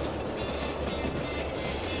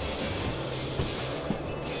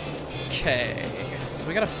 Okay, so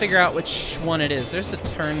we gotta figure out which one it is. There's the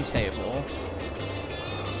turntable.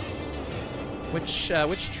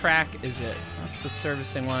 Which track is it? That's the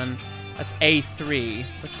servicing one. That's A3.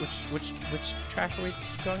 Which track are we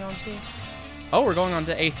going on to? Oh, we're going on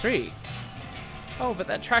to A3. Oh, but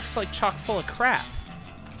that track's like chock full of crap.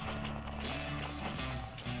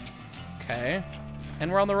 Okay,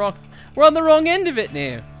 and we're on the wrong end of it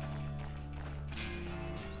now.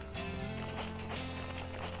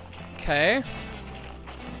 Okay.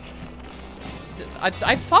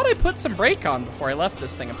 I thought I put some brake on before I left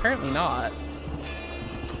this thing. Apparently not.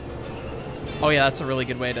 Oh yeah, that's a really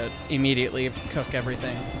good way to immediately cook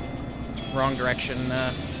everything. Wrong direction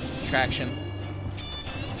traction.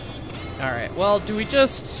 All right. Well, do we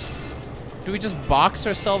just box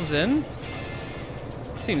ourselves in?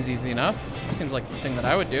 Seems easy enough. Seems like the thing that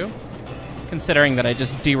I would do, considering that I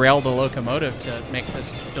just derailed the locomotive to make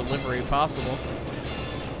this delivery possible.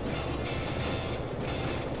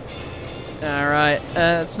 All right,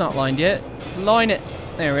 it's not lined yet. Line it.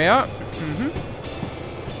 There we are.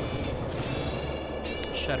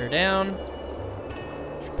 Shut her down.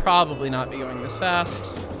 Should probably not be going this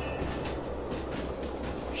fast.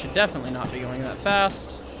 Should definitely not be going that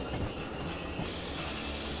fast.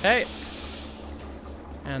 Okay.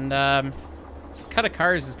 And this cut of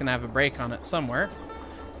cars is gonna have a brake on it somewhere,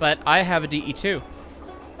 but I have a DE2.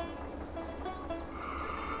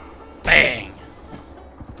 Bang!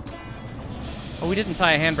 Oh, we didn't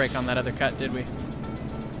tie a handbrake on that other cut, did we?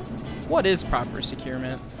 What is proper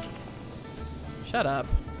securement? Shut up.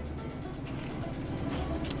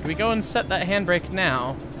 Do we go and set that handbrake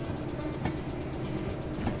now?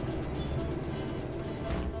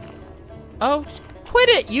 Oh, quit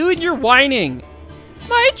it, you and your whining.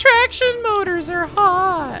 My traction motors are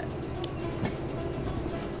hot.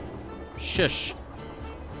 Shush.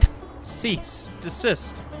 Cease.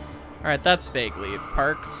 Desist. Alright, that's vaguely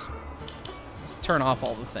parked. Just turn off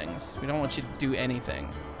all the things. We don't want you to do anything.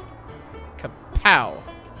 Kapow.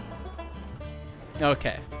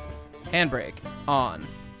 Okay. Handbrake. On.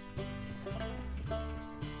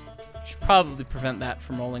 Should probably prevent that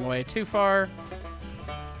from rolling away too far.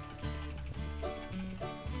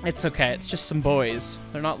 It's okay. It's just some boys.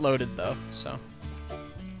 They're not loaded, though, so.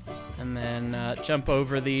 And then jump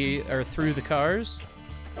over through the cars.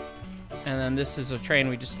 And then this is a train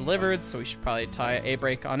we just delivered, so we should probably tie a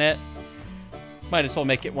brake on it. Might as well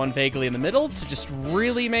make it one vaguely in the middle to just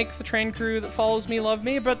really make the train crew that follows me love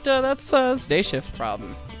me, but that's day shift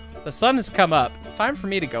problem. The sun has come up. It's time for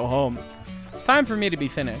me to go home. It's time for me to be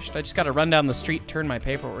finished. I just gotta run down the street and turn my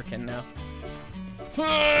paperwork in now.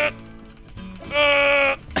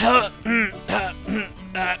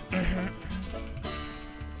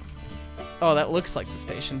 Oh, that looks like the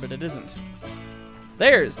station, but it isn't.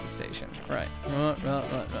 There's the station. Right. Right.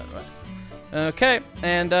 Okay,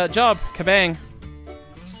 and job. Kabang.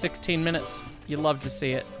 16 minutes. You love to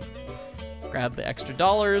see it. Grab the extra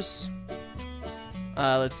dollars.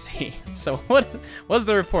 Let's see. So what does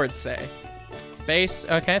the report say? Base,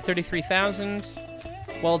 okay, 33,000.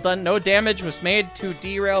 Well done. No damage was made to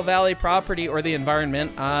Derail Valley property or the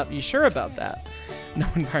environment. You sure about that? No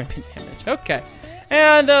environment damage. Okay.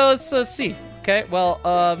 And let's see. Okay, well,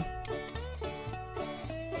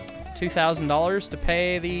 $2,000 to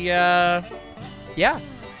pay the, yeah,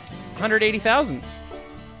 180,000.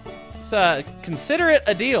 So consider it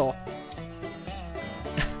a deal.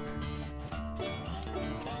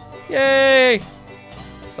 Yay!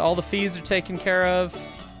 So all the fees are taken care of.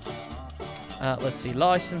 Let's see,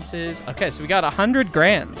 licenses. Okay, so we got 100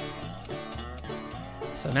 grand.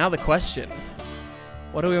 So now the question,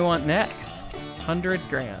 what do we want next? 100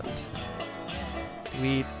 grand.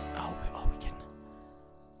 We can.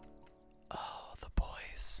 Oh, the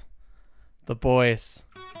boys. The boys.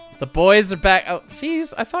 The boys are back. Oh,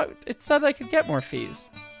 fees? I thought it said I could get more fees.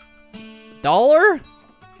 $1?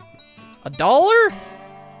 $1?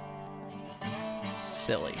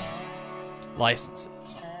 Silly.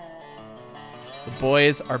 Licenses. The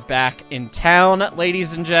boys are back in town,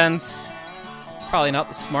 ladies and gents. It's probably not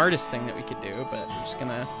the smartest thing that we could do, but we're just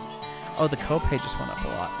gonna... Oh, the copay just went up a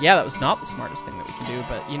lot. Yeah, that was not the smartest thing that we can do,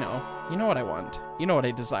 but you know what I want. You know what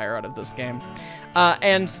I desire out of this game.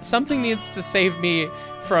 And something needs to save me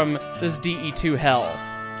from this DE2 hell.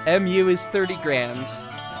 MU is 30 grand.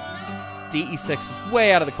 DE6 is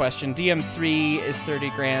way out of the question. DM3 is 30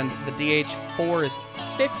 grand. The DH4 is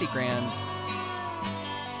 50 grand.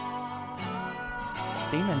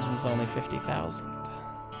 Steam engine's only 50,000.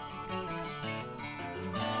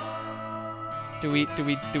 Do we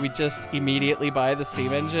just immediately buy the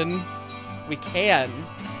steam engine? We can.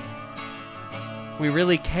 We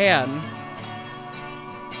really can.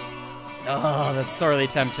 Oh, that's sorely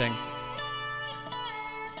tempting.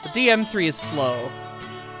 The DM3 is slow.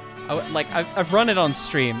 I've run it on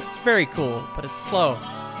stream. It's very cool, but it's slow.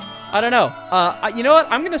 I don't know. You know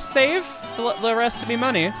what? I'm gonna save the rest of me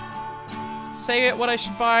money. Say what I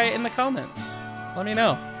should buy in the comments. Let me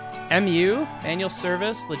know. MU, manual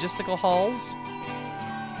service, logistical halls.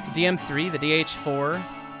 DM3, the DH4.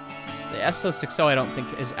 The SO60 I don't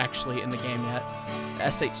think is actually in the game yet. The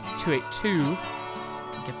SH282.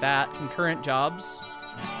 Get that. Concurrent jobs.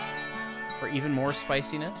 For even more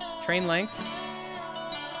spiciness. Train length.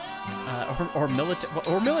 Or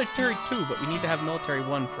military 2, but we need to have military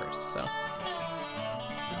 1 first, so.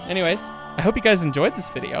 Anyways, I hope you guys enjoyed this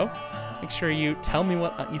video. Make sure you tell me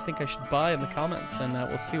what you think I should buy in the comments, and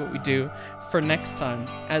we'll see what we do for next time.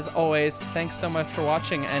 As always, thanks so much for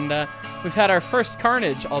watching, and we've had our first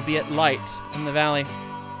carnage, albeit light, in the valley.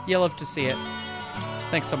 You'll love to see it.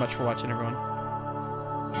 Thanks so much for watching, everyone.